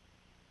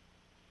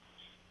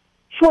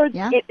 For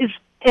it is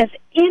as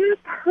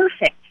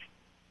imperfect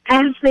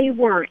as they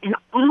were, and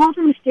all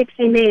the mistakes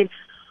they made.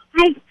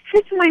 I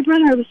said to my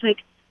brother, I was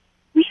like,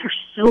 we are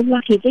so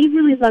lucky. They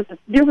really loved us.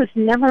 There was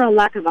never a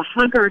lack of a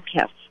hug or a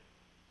kiss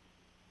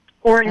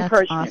or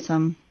encouragement. That's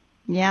awesome.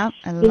 Yeah,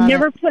 I love it.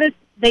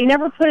 They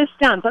never put us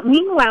down. But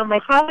meanwhile, my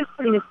father's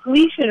putting his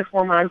police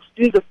uniform on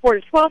to do the 4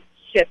 to 12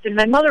 shift, and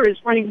my mother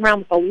is running around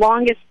with the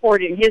longest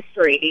cord in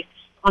history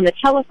on the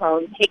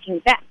telephone taking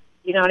bets.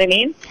 You know what I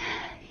mean?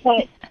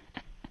 But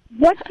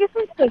what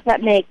difference does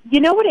that make? You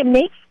know what it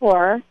makes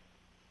for?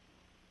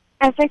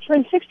 As I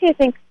turn 60, I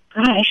think,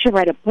 God, I should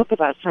write a book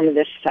about some of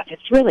this stuff.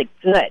 It's really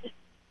good.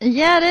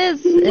 Yeah, it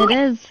is. It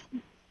is.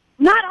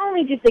 Not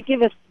only did they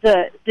give us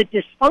the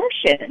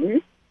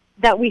dysfunction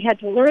that we had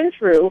to learn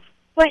through,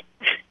 but,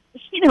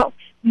 you know,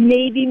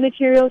 maybe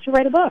material to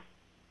write a book.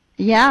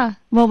 Yeah.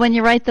 Well, when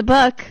you write the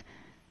book,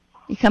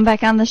 you come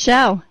back on the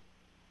show.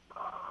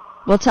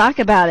 We'll talk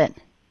about it.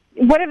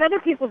 What have other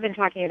people been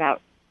talking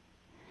about?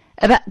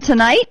 About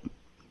tonight?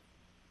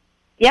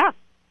 Yeah.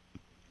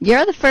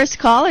 You're the first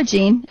caller,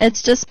 Jean.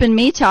 It's just been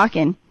me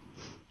talking.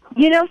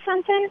 You know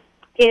something?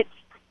 It's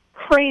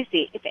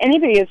crazy. If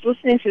anybody is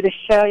listening to the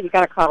show, you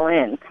got to call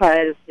in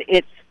because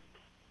it's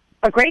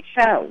a great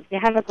show. You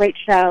have a great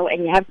show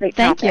and you have great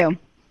topics. Thank you.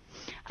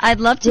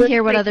 I'd love to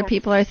hear what other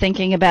people are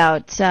thinking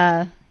about,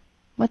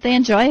 what they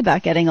enjoy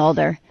about getting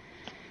older.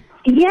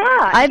 Yeah.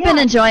 I've been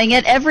enjoying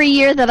it. Every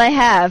year that I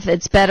have,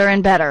 it's better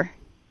and better.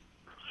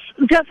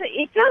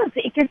 It does.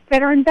 It gets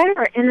better and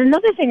better. And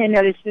another thing I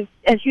noticed is,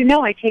 as you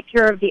know, I take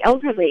care of the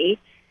elderly.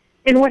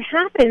 And what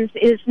happens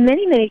is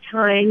many, many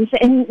times,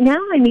 and now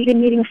I'm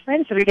even meeting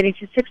friends that are getting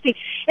to 60,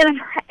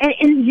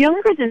 and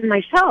younger than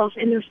myself,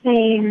 and they're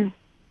saying,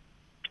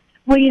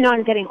 well, you know,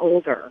 I'm getting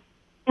older.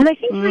 And I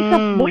think to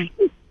myself, why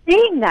are you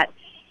saying that?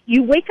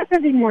 You wake up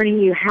every morning,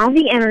 you have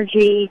the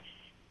energy.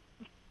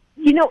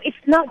 You know, it's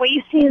not what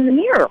you see in the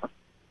mirror.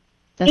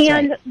 That's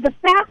and right. The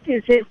fact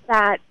is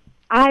that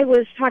I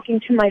was talking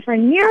to my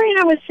friend Mary, and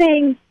I was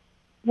saying,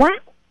 why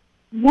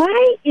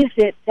is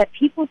it that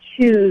people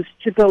choose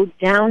to go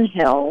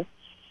downhill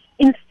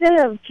instead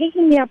of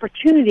taking the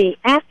opportunity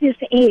at this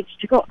age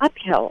to go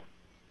uphill?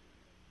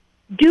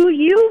 Do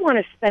you want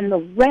to spend the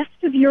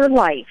rest of your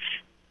life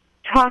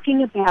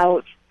talking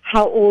about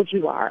how old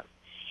you are?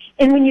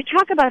 And when you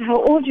talk about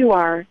how old you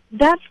are,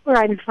 that's where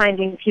I'm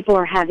finding people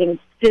are having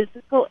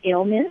physical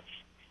ailments.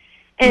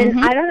 And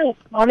I don't know,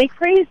 call me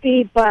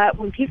crazy, but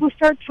when people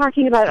start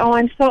talking about, oh,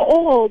 I'm so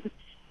old,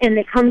 and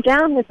they come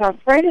down with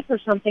arthritis or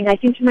something, I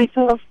think to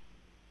myself,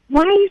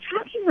 why are you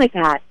talking like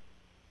that?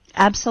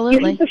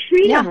 Absolutely. You have the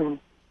freedom. Yeah.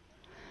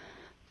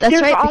 That's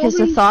There's right, because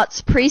the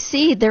thoughts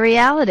precede the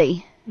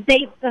reality.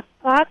 The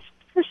thoughts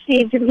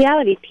precede the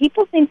reality.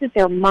 People think that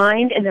their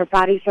mind and their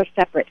bodies are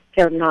separate.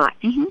 They're not.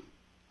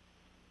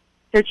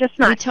 They're just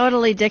not. We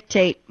totally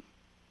dictate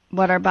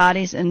what our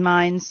bodies and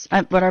minds,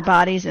 what our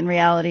bodies and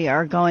reality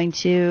are going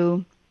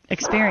to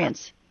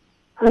experience.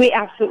 We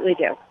absolutely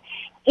do.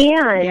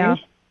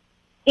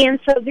 And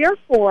so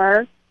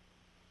therefore,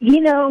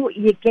 you know,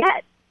 you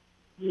get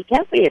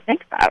what you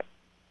think about.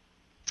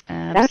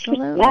 Absolutely. That's what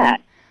you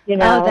get, you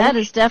know? Oh, that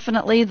is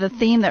definitely the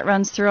theme that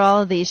runs through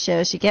all of these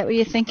shows. You get what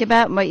you think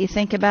about, and what you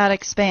think about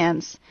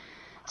expands.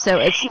 So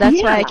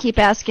that's why I keep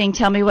asking,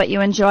 tell me what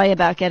you enjoy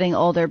about getting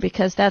older,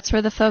 because that's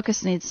where the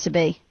focus needs to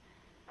be.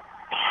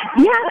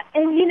 Yeah,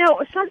 and you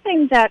know,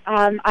 something that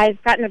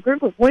I've gotten a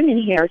group of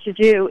women here to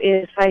do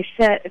is I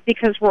said,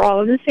 because we're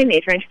all in the same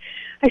age range,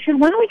 I said,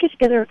 why don't we get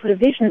together and put a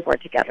vision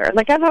board together?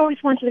 Like, I've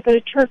always wanted to go to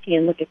Turkey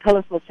and look at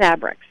colorful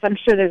fabrics. I'm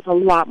sure there's a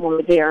lot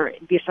more there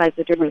besides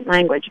the different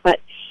language.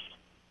 But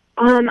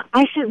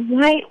I said,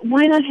 why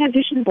not have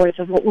vision boards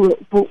of what we're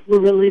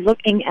really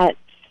looking at,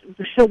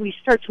 so we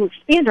start to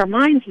expand our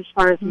minds as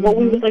far as what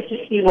we would like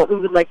to see, what we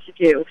would like to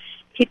do.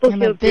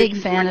 I'm a big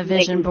fan of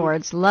vision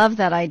boards. Love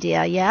that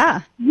idea,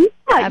 yeah. Yeah,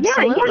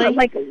 absolutely.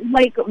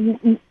 Like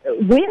women,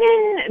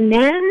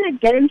 men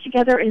getting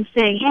together and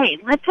saying, hey,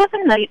 let's have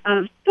a night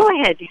of, go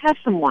ahead, have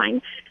some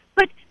wine.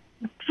 But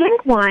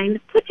drink wine,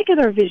 put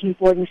together a vision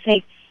board and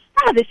say,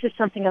 this is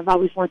something I've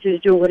always wanted to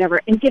do or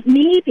whatever. And get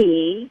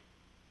maybe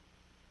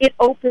it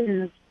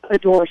opens a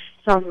door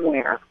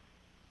somewhere.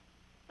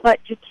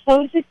 But to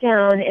close it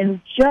down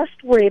and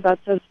just worry about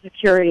Social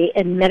Security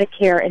and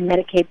Medicare and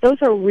Medicaid, those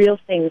are real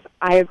things.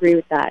 I agree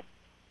with that.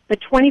 But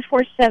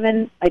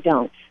 24/7, I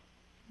don't.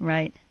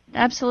 Right.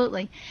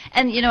 Absolutely.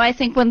 And, I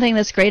think one thing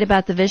that's great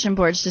about the vision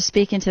boards, to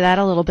speak into that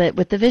a little bit,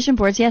 with the vision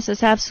boards, yes,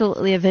 it's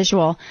absolutely a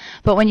visual.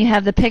 But when you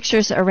have the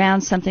pictures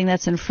around something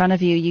that's in front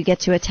of you, you get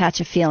to attach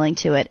a feeling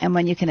to it. And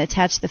when you can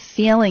attach the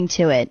feeling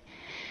to it,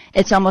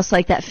 it's almost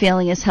like that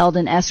feeling is held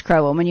in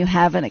escrow. And when you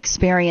have an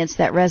experience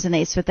that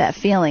resonates with that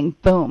feeling,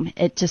 boom,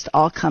 it just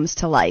all comes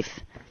to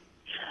life.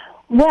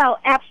 Well,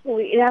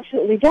 absolutely, it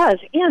absolutely does.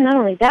 And not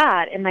only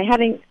that, am I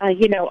having,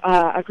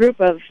 a group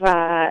of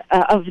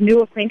new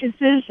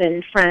acquaintances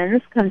and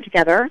friends come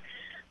together,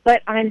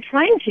 but I'm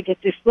trying to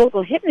get this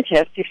local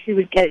hypnotist, if she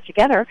would get it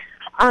together,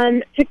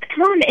 to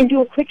come and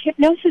do a quick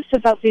hypnosis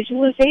about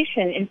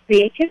visualization and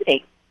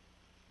creativity.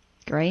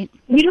 Great.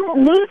 We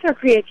don't lose our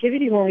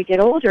creativity when we get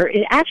older.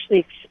 It actually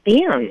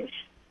expands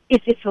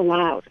if it's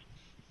allowed.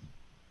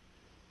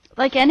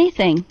 Like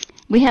anything,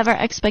 we have our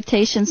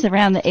expectations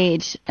around the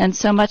age, and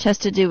so much has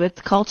to do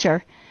with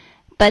culture.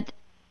 But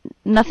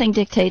nothing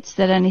dictates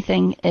that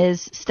anything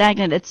is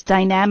stagnant. It's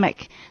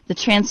dynamic. The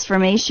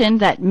transformation,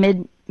 that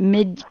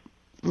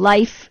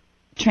mid-life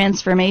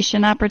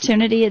transformation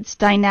opportunity, it's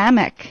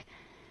dynamic.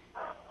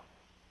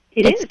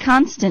 It's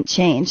constant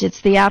change. It's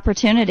the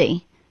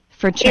opportunity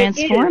for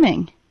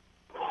transforming.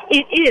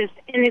 It is,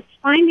 and it's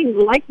finding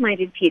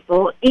like-minded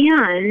people,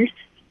 and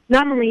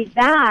not only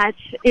that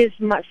is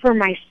for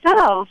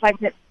myself, I've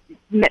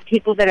met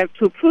people that have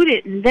poo-pooed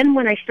it, and then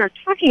when I start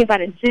talking about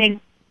it and saying,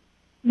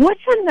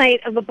 what's a night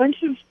of a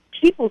bunch of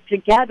people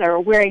together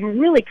wearing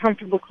really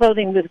comfortable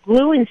clothing with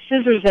glue and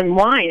scissors and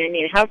wine? I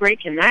mean, how great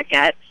can that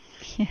get?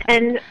 Yeah.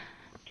 And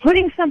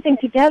putting something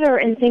together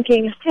and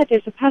thinking,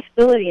 there's a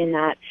possibility in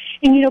that.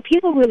 And,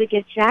 people really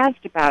get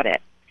jazzed about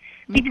it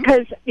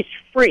because it's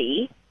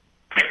free,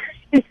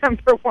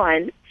 number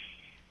one,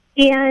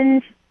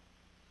 and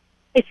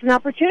it's an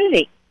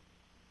opportunity.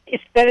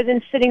 It's better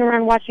than sitting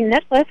around watching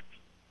Netflix,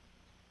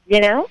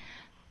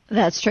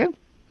 That's true.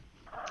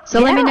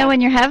 So let me know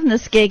when you're having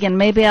this gig, and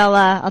maybe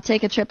I'll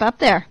take a trip up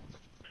there.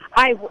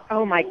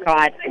 Oh my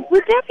God,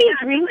 would that be a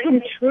dream come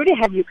true to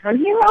have you come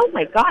here? Oh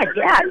my God,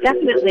 yeah,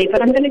 definitely.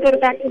 But I'm going to go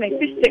back to my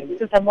fish sticks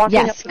because I'm walking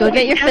up. Yes, go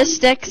get your fish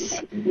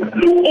sticks.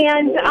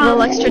 And a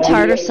little extra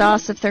tartar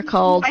sauce if they're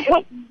cold. I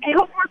hope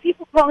more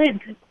people call in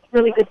because it's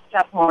really good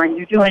stuff, Lauren.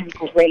 You're doing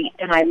great,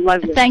 and I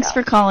love your Thanks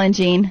stuff. for calling,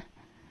 Jean.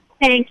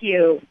 Thank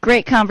you.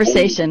 Great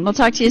conversation. We'll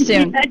talk to you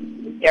soon.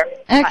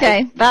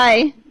 Okay,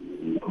 bye.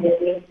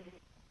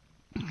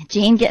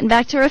 Jean getting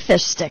back to her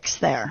fish sticks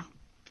there.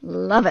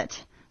 Love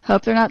it.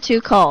 Hope they're not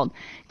too cold.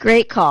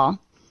 Great call.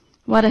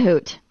 What a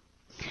hoot.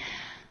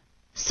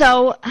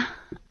 So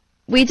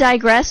we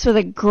digress with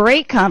a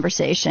great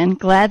conversation.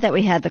 Glad that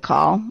we had the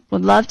call.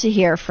 Would love to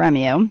hear from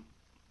you.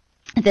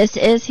 This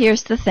is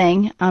Here's the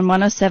Thing on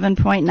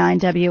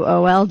 107.9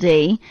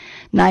 WOLD,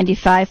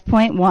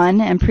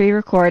 95.1, and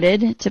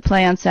pre-recorded to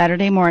play on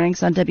Saturday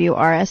mornings on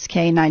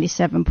WRSK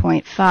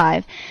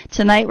 97.5.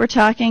 Tonight we're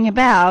talking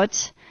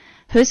about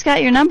who's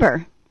got your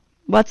number?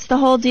 What's the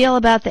whole deal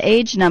about the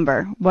age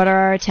number? What are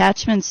our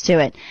attachments to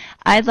it?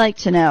 I'd like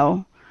to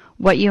know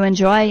what you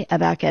enjoy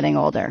about getting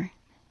older.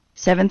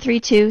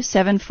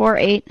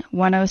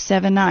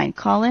 732-748-1079.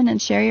 Call in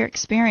and share your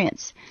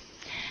experience.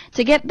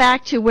 To get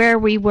back to where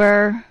we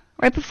were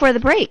right before the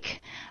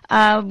break,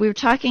 we were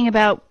talking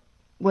about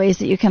ways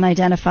that you can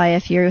identify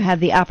if you have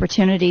the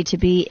opportunity to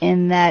be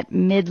in that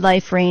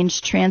midlife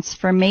range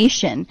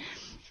transformation.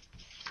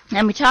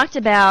 And we talked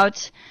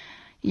about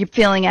you're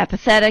feeling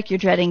apathetic, you're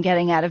dreading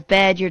getting out of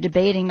bed, you're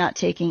debating not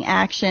taking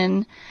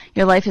action,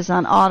 your life is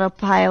on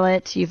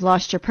autopilot, you've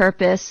lost your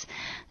purpose.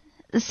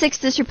 The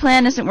sixth is your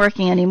plan isn't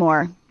working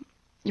anymore.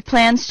 Your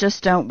plans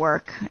just don't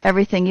work.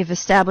 Everything you've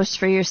established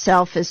for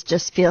yourself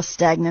just feels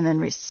stagnant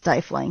and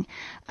stifling.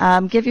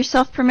 Give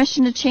yourself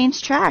permission to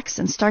change tracks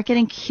and start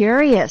getting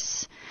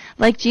curious.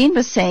 Like Jean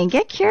was saying,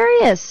 get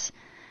curious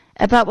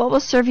about what will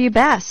serve you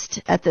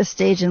best at this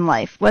stage in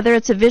life, whether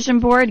it's a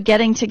vision board,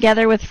 getting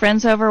together with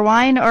friends over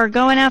wine, or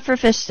going out for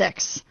fish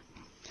sticks.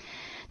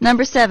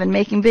 Number 7,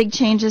 making big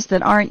changes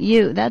that aren't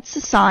you. That's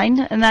a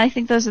sign, and I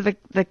think those are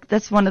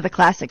that's one of the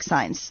classic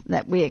signs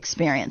that we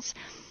experience.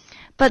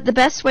 But the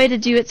best way to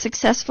do it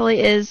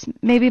successfully is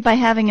maybe by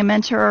having a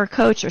mentor or a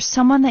coach or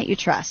someone that you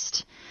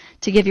trust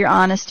to give your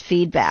honest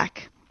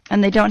feedback,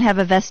 and they don't have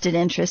a vested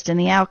interest in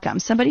the outcome.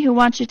 Somebody who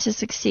wants you to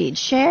succeed.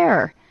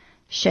 Share.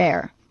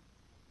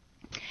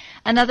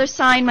 Another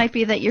sign might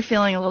be that you're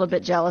feeling a little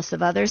bit jealous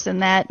of others,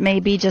 and that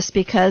may be just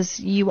because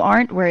you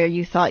aren't where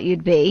you thought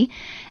you'd be.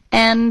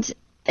 And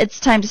it's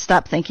time to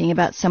stop thinking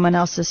about someone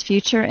else's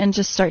future and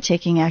just start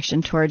taking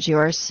action towards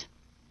yours.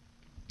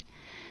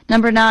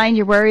 Number 9,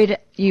 you're worried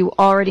you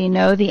already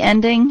know the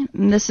ending.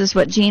 And this is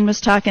what Jean was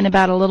talking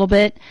about a little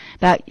bit,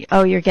 about,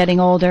 oh, you're getting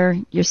older.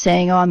 You're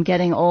saying, oh, I'm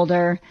getting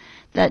older.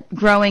 That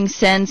growing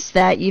sense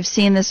that you've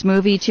seen this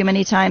movie too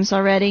many times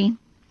already.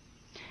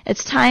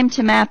 It's time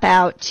to map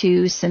out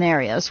 2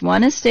 scenarios.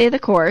 One is stay the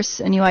course,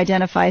 and you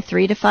identify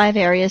 3 to 5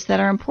 areas that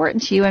are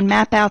important to you and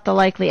map out the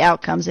likely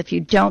outcomes if you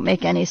don't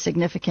make any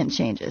significant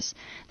changes.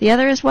 The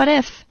other is what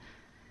if.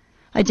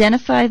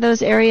 Identify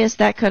those areas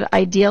that could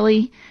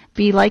ideally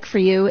be like for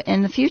you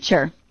in the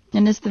future.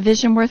 And is the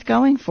vision worth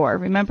going for?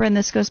 Remember, and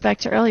this goes back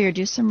to earlier,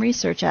 do some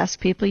research. Ask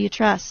people you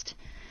trust.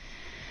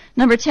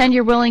 Number 10,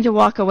 you're willing to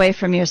walk away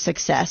from your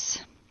success.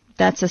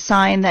 That's a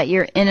sign that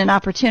you're in an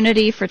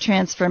opportunity for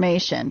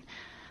transformation.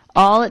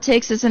 All it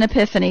takes is an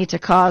epiphany to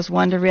cause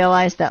one to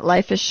realize that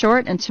life is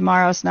short and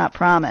tomorrow's not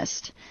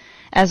promised.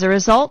 As a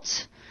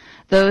result,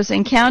 those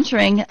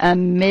encountering a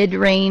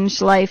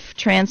mid-range life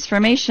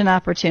transformation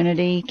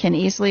opportunity can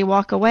easily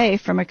walk away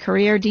from a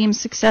career deemed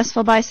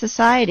successful by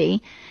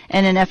society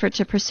in an effort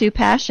to pursue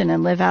passion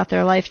and live out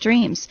their life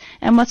dreams.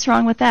 And what's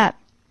wrong with that?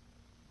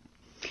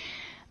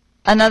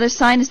 Another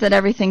sign is that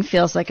everything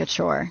feels like a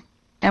chore.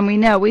 And we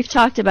know, we've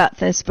talked about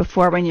this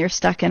before when you're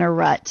stuck in a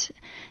rut.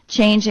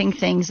 Changing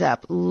things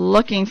up,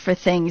 looking for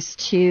things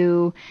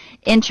to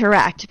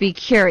interact, be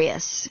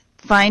curious,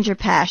 find your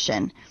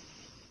passion.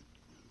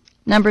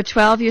 Number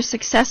 12, you're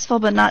successful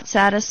but not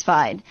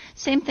satisfied.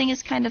 Same thing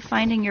as kind of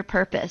finding your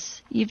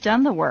purpose. You've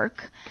done the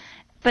work,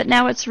 but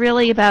now it's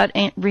really about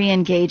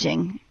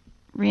re-engaging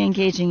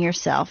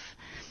yourself.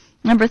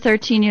 Number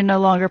 13, you're no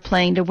longer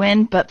playing to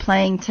win, but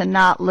playing to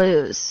not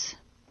lose.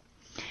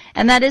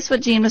 And that is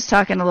what Jean was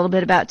talking a little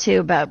bit about, too,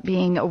 about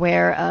being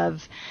aware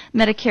of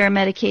Medicare and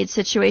Medicaid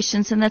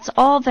situations, and that's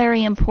all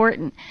very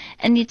important.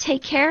 And you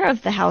take care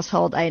of the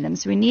household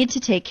items. We need to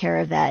take care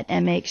of that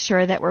and make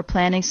sure that we're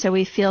planning so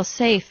we feel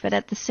safe, but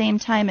at the same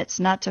time, it's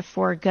not to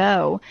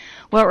forego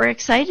what we're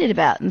excited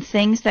about and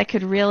things that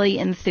could really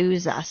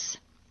enthuse us.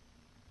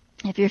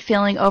 If you're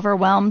feeling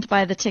overwhelmed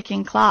by the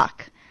ticking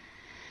clock,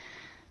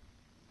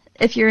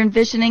 if you're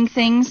envisioning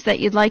things that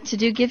you'd like to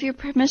do, give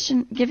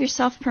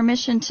yourself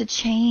permission to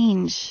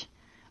change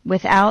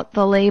without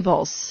the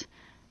labels.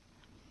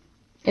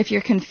 If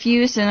you're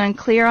confused and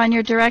unclear on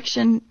your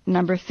direction,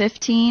 number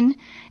 15,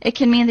 it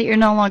can mean that you're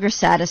no longer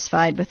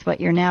satisfied with what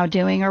you're now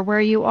doing or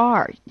where you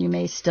are. You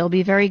may still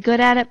be very good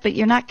at it, but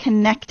you're not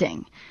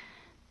connecting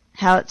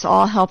how it's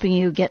all helping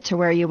you get to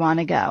where you want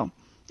to go.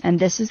 And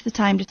this is the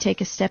time to take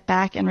a step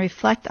back and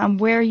reflect on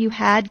where you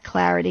had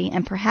clarity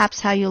and perhaps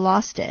how you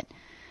lost it.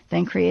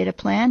 Then create a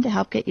plan to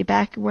help get you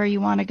back where you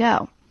want to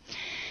go.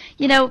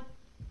 You know,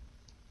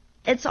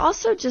 it's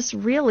also just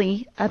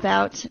really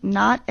about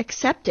not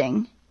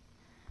accepting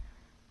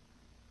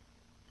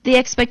the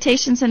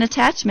expectations and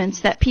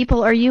attachments that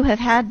people or you have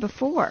had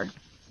before.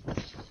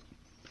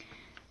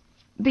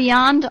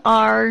 Beyond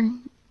our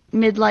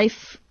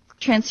midlife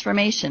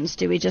transformations,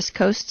 do we just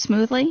coast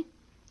smoothly?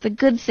 The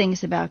good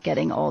things about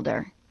getting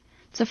older.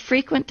 It's a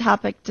frequent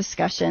topic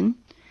discussion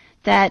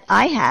that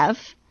I have.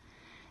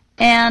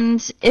 And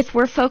if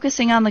we're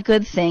focusing on the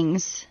good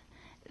things,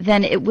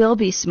 then it will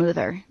be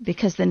smoother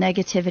because the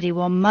negativity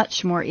will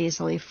much more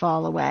easily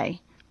fall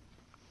away.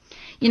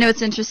 You know,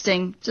 it's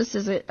interesting, just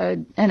as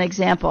an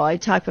example, I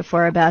talked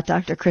before about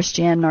Dr.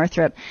 Christiane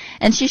Northrup,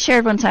 and she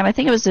shared one time, I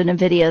think it was in a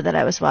video that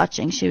I was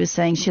watching, she was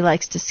saying she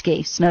likes to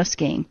ski, snow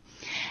skiing.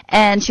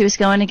 And she was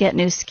going to get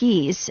new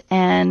skis,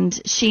 and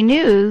she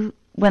knew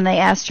when they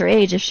asked her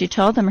age, if she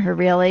told them her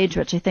real age,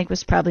 which I think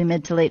was probably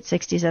mid to late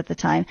 60s at the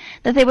time,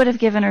 that they would have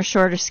given her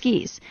shorter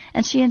skis.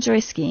 And she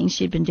enjoys skiing.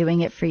 She'd been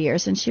doing it for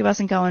years, and she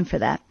wasn't going for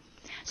that.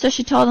 So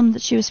she told them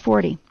that she was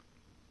 40.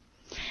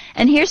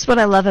 And here's what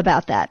I love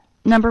about that.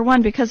 Number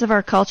one, because of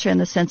our culture and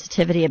the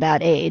sensitivity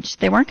about age,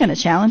 they weren't going to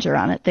challenge her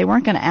on it. They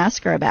weren't going to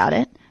ask her about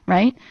it,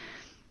 right?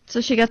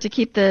 So she got to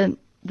keep the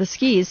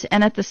skis,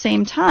 and at the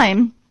same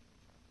time,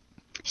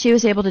 she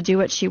was able to do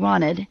what she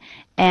wanted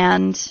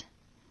and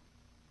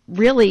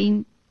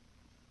really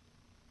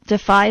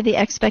defy the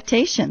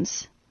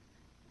expectations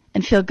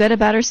and feel good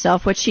about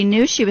herself, what she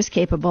knew she was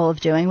capable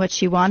of doing, what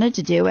she wanted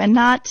to do, and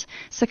not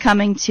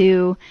succumbing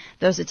to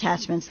those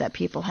attachments that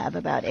people have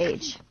about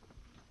age.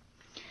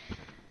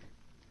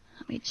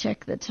 Let me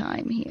check the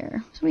time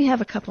here. So we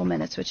have a couple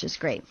minutes, which is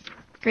great.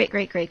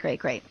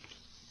 Great.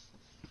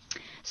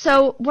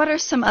 So what are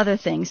some other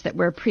things that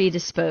we're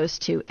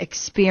predisposed to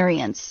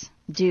experience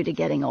due to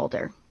getting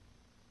older?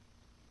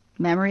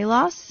 Memory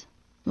loss?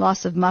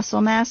 Loss of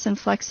muscle mass and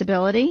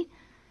flexibility.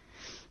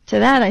 To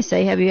that I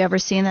say, have you ever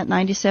seen that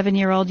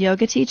 97-year-old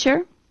yoga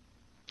teacher?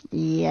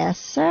 Yes,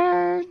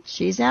 sir.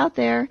 She's out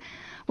there.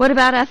 What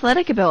about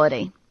athletic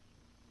ability?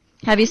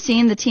 Have you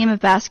seen the team of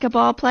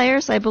basketball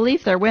players? I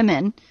believe they're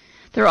women.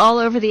 They're all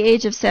over the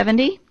age of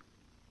 70.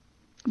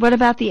 What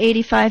about the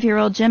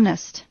 85-year-old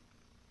gymnast?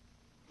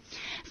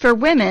 For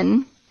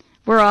women,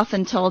 we're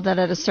often told that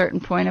at a certain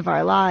point of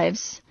our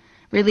lives,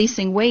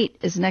 releasing weight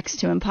is next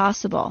to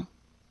impossible.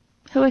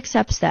 Who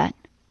accepts that?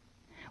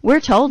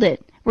 We're told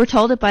it. We're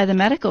told it by the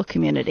medical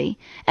community.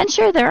 And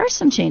sure, there are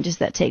some changes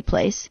that take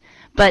place,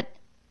 But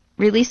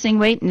releasing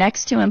weight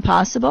next to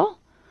impossible?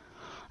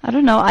 I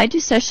don't know. I do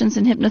sessions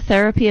in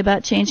hypnotherapy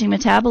about changing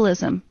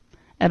metabolism,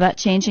 about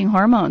changing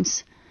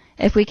hormones.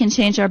 If we can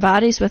change our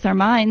bodies with our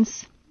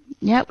minds,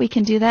 yeah, we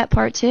can do that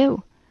part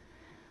too.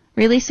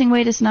 Releasing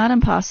weight is not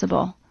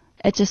impossible.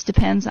 It just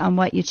depends on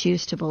what you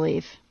choose to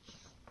believe.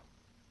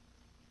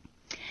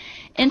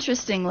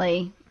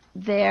 Interestingly,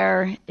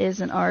 there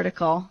is an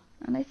article,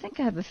 and I think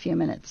I have a few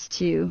minutes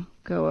to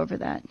go over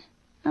that.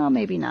 Oh,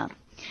 maybe not.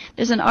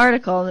 There's an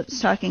article that's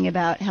talking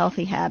about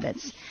healthy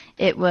habits.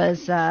 It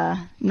was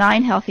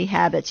 9 healthy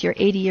habits your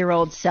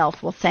 80-year-old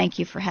self will thank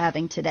you for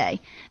having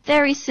today.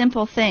 Very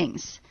simple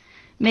things.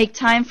 Make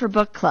time for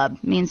book club,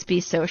 means be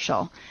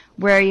social.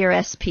 Wear your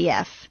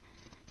SPF.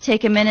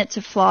 Take a minute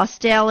to floss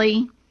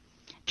daily.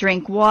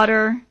 Drink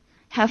water.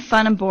 Have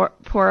fun and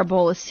pour a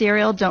bowl of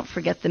cereal. Don't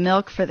forget the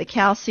milk for the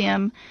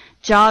calcium.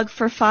 Jog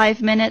for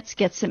 5 minutes.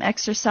 Get some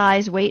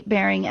exercise,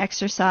 weight-bearing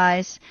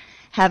exercise.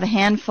 Have a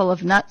handful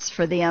of nuts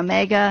for the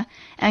omega.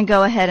 And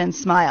go ahead and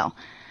smile.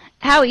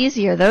 How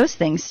easy are those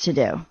things to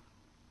do?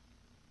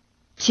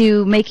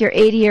 To make your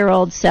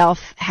 80-year-old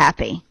self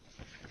happy.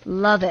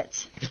 Love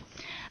it.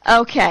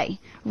 Okay,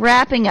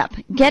 wrapping up.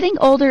 Getting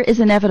older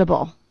is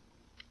inevitable.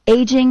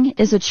 Aging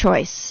is a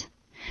choice.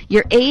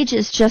 Your age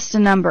is just a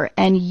number,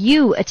 and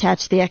you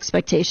attach the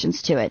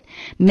expectations to it.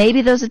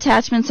 Maybe those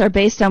attachments are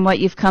based on what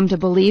you've come to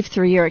believe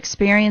through your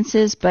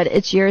experiences, but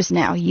it's yours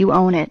now. You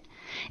own it.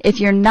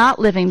 If you're not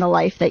living the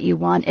life that you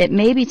want, it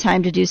may be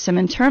time to do some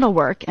internal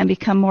work and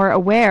become more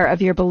aware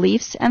of your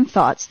beliefs and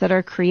thoughts that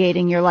are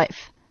creating your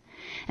life.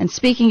 And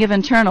speaking of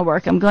internal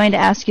work, I'm going to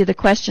ask you the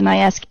question I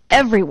ask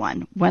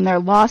everyone when they're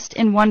lost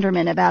in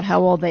wonderment about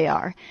how old they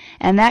are.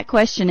 And that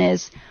question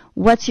is,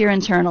 what's your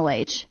internal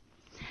age?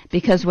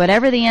 Because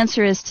whatever the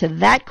answer is to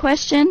that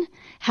question,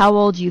 how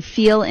old you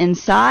feel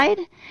inside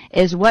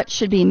is what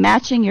should be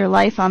matching your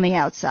life on the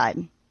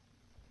outside.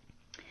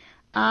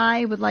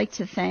 I would like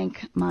to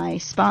thank my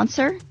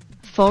sponsor,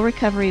 Full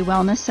Recovery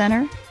Wellness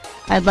Center.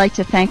 I'd like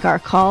to thank our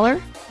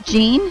caller,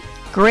 Jean.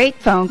 Great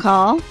phone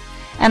call.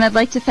 And I'd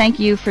like to thank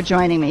you for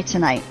joining me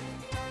tonight.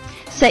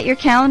 Set your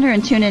calendar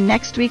and tune in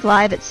next week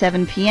live at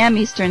 7 p.m.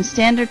 Eastern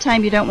Standard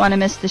Time. You don't want to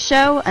miss the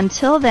show.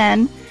 Until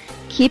then,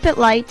 keep it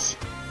light,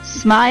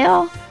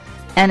 smile,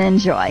 and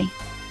enjoy.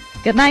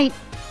 Good night.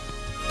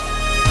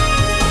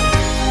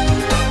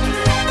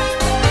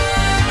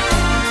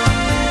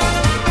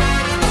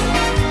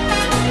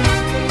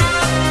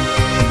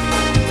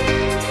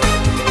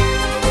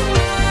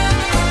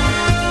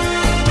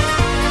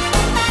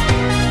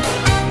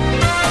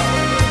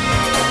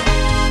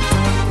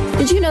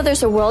 Did you know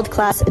there's a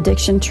world-class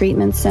addiction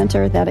treatment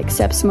center that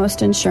accepts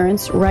most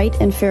insurance right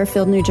in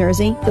Fairfield, New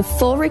Jersey? The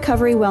Full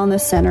Recovery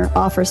Wellness Center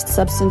offers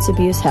substance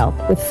abuse help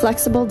with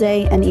flexible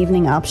day and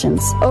evening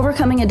options.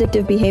 Overcoming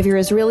addictive behavior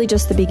is really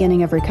just the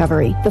beginning of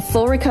recovery. The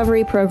Full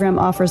Recovery program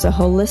offers a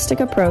holistic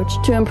approach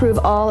to improve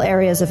all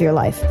areas of your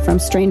life, from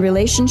strained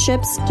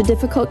relationships to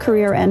difficult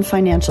career and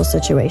financial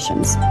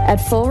situations.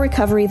 At Full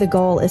Recovery, the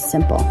goal is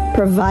simple: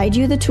 provide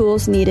you the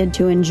tools needed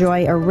to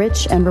enjoy a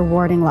rich and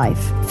rewarding life.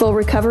 Full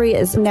Recovery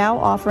is now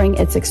offering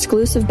its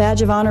exclusive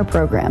Badge of Honor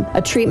program,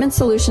 a treatment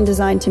solution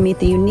designed to meet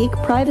the unique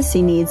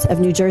privacy needs of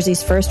New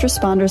Jersey's first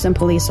responders and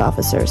police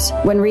officers.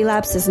 When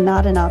relapse is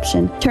not an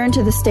option, turn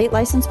to the state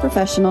licensed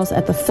professionals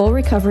at the Full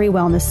Recovery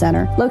Wellness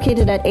Center,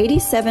 located at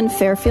 87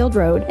 Fairfield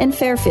Road in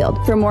Fairfield.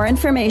 For more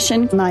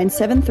information,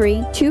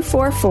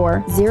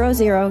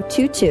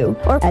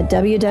 973-244-0022 or at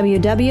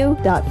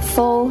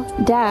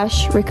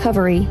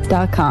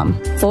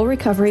www.full-recovery.com. Full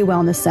Recovery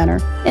Wellness Center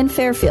in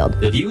Fairfield.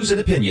 The views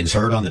and opinions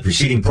heard on the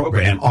preceding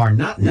program are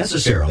not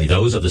necessarily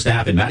those of the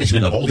staff and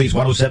management of Oldies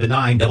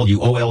 107.9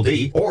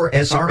 WOLD or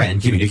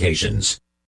SRN Communications.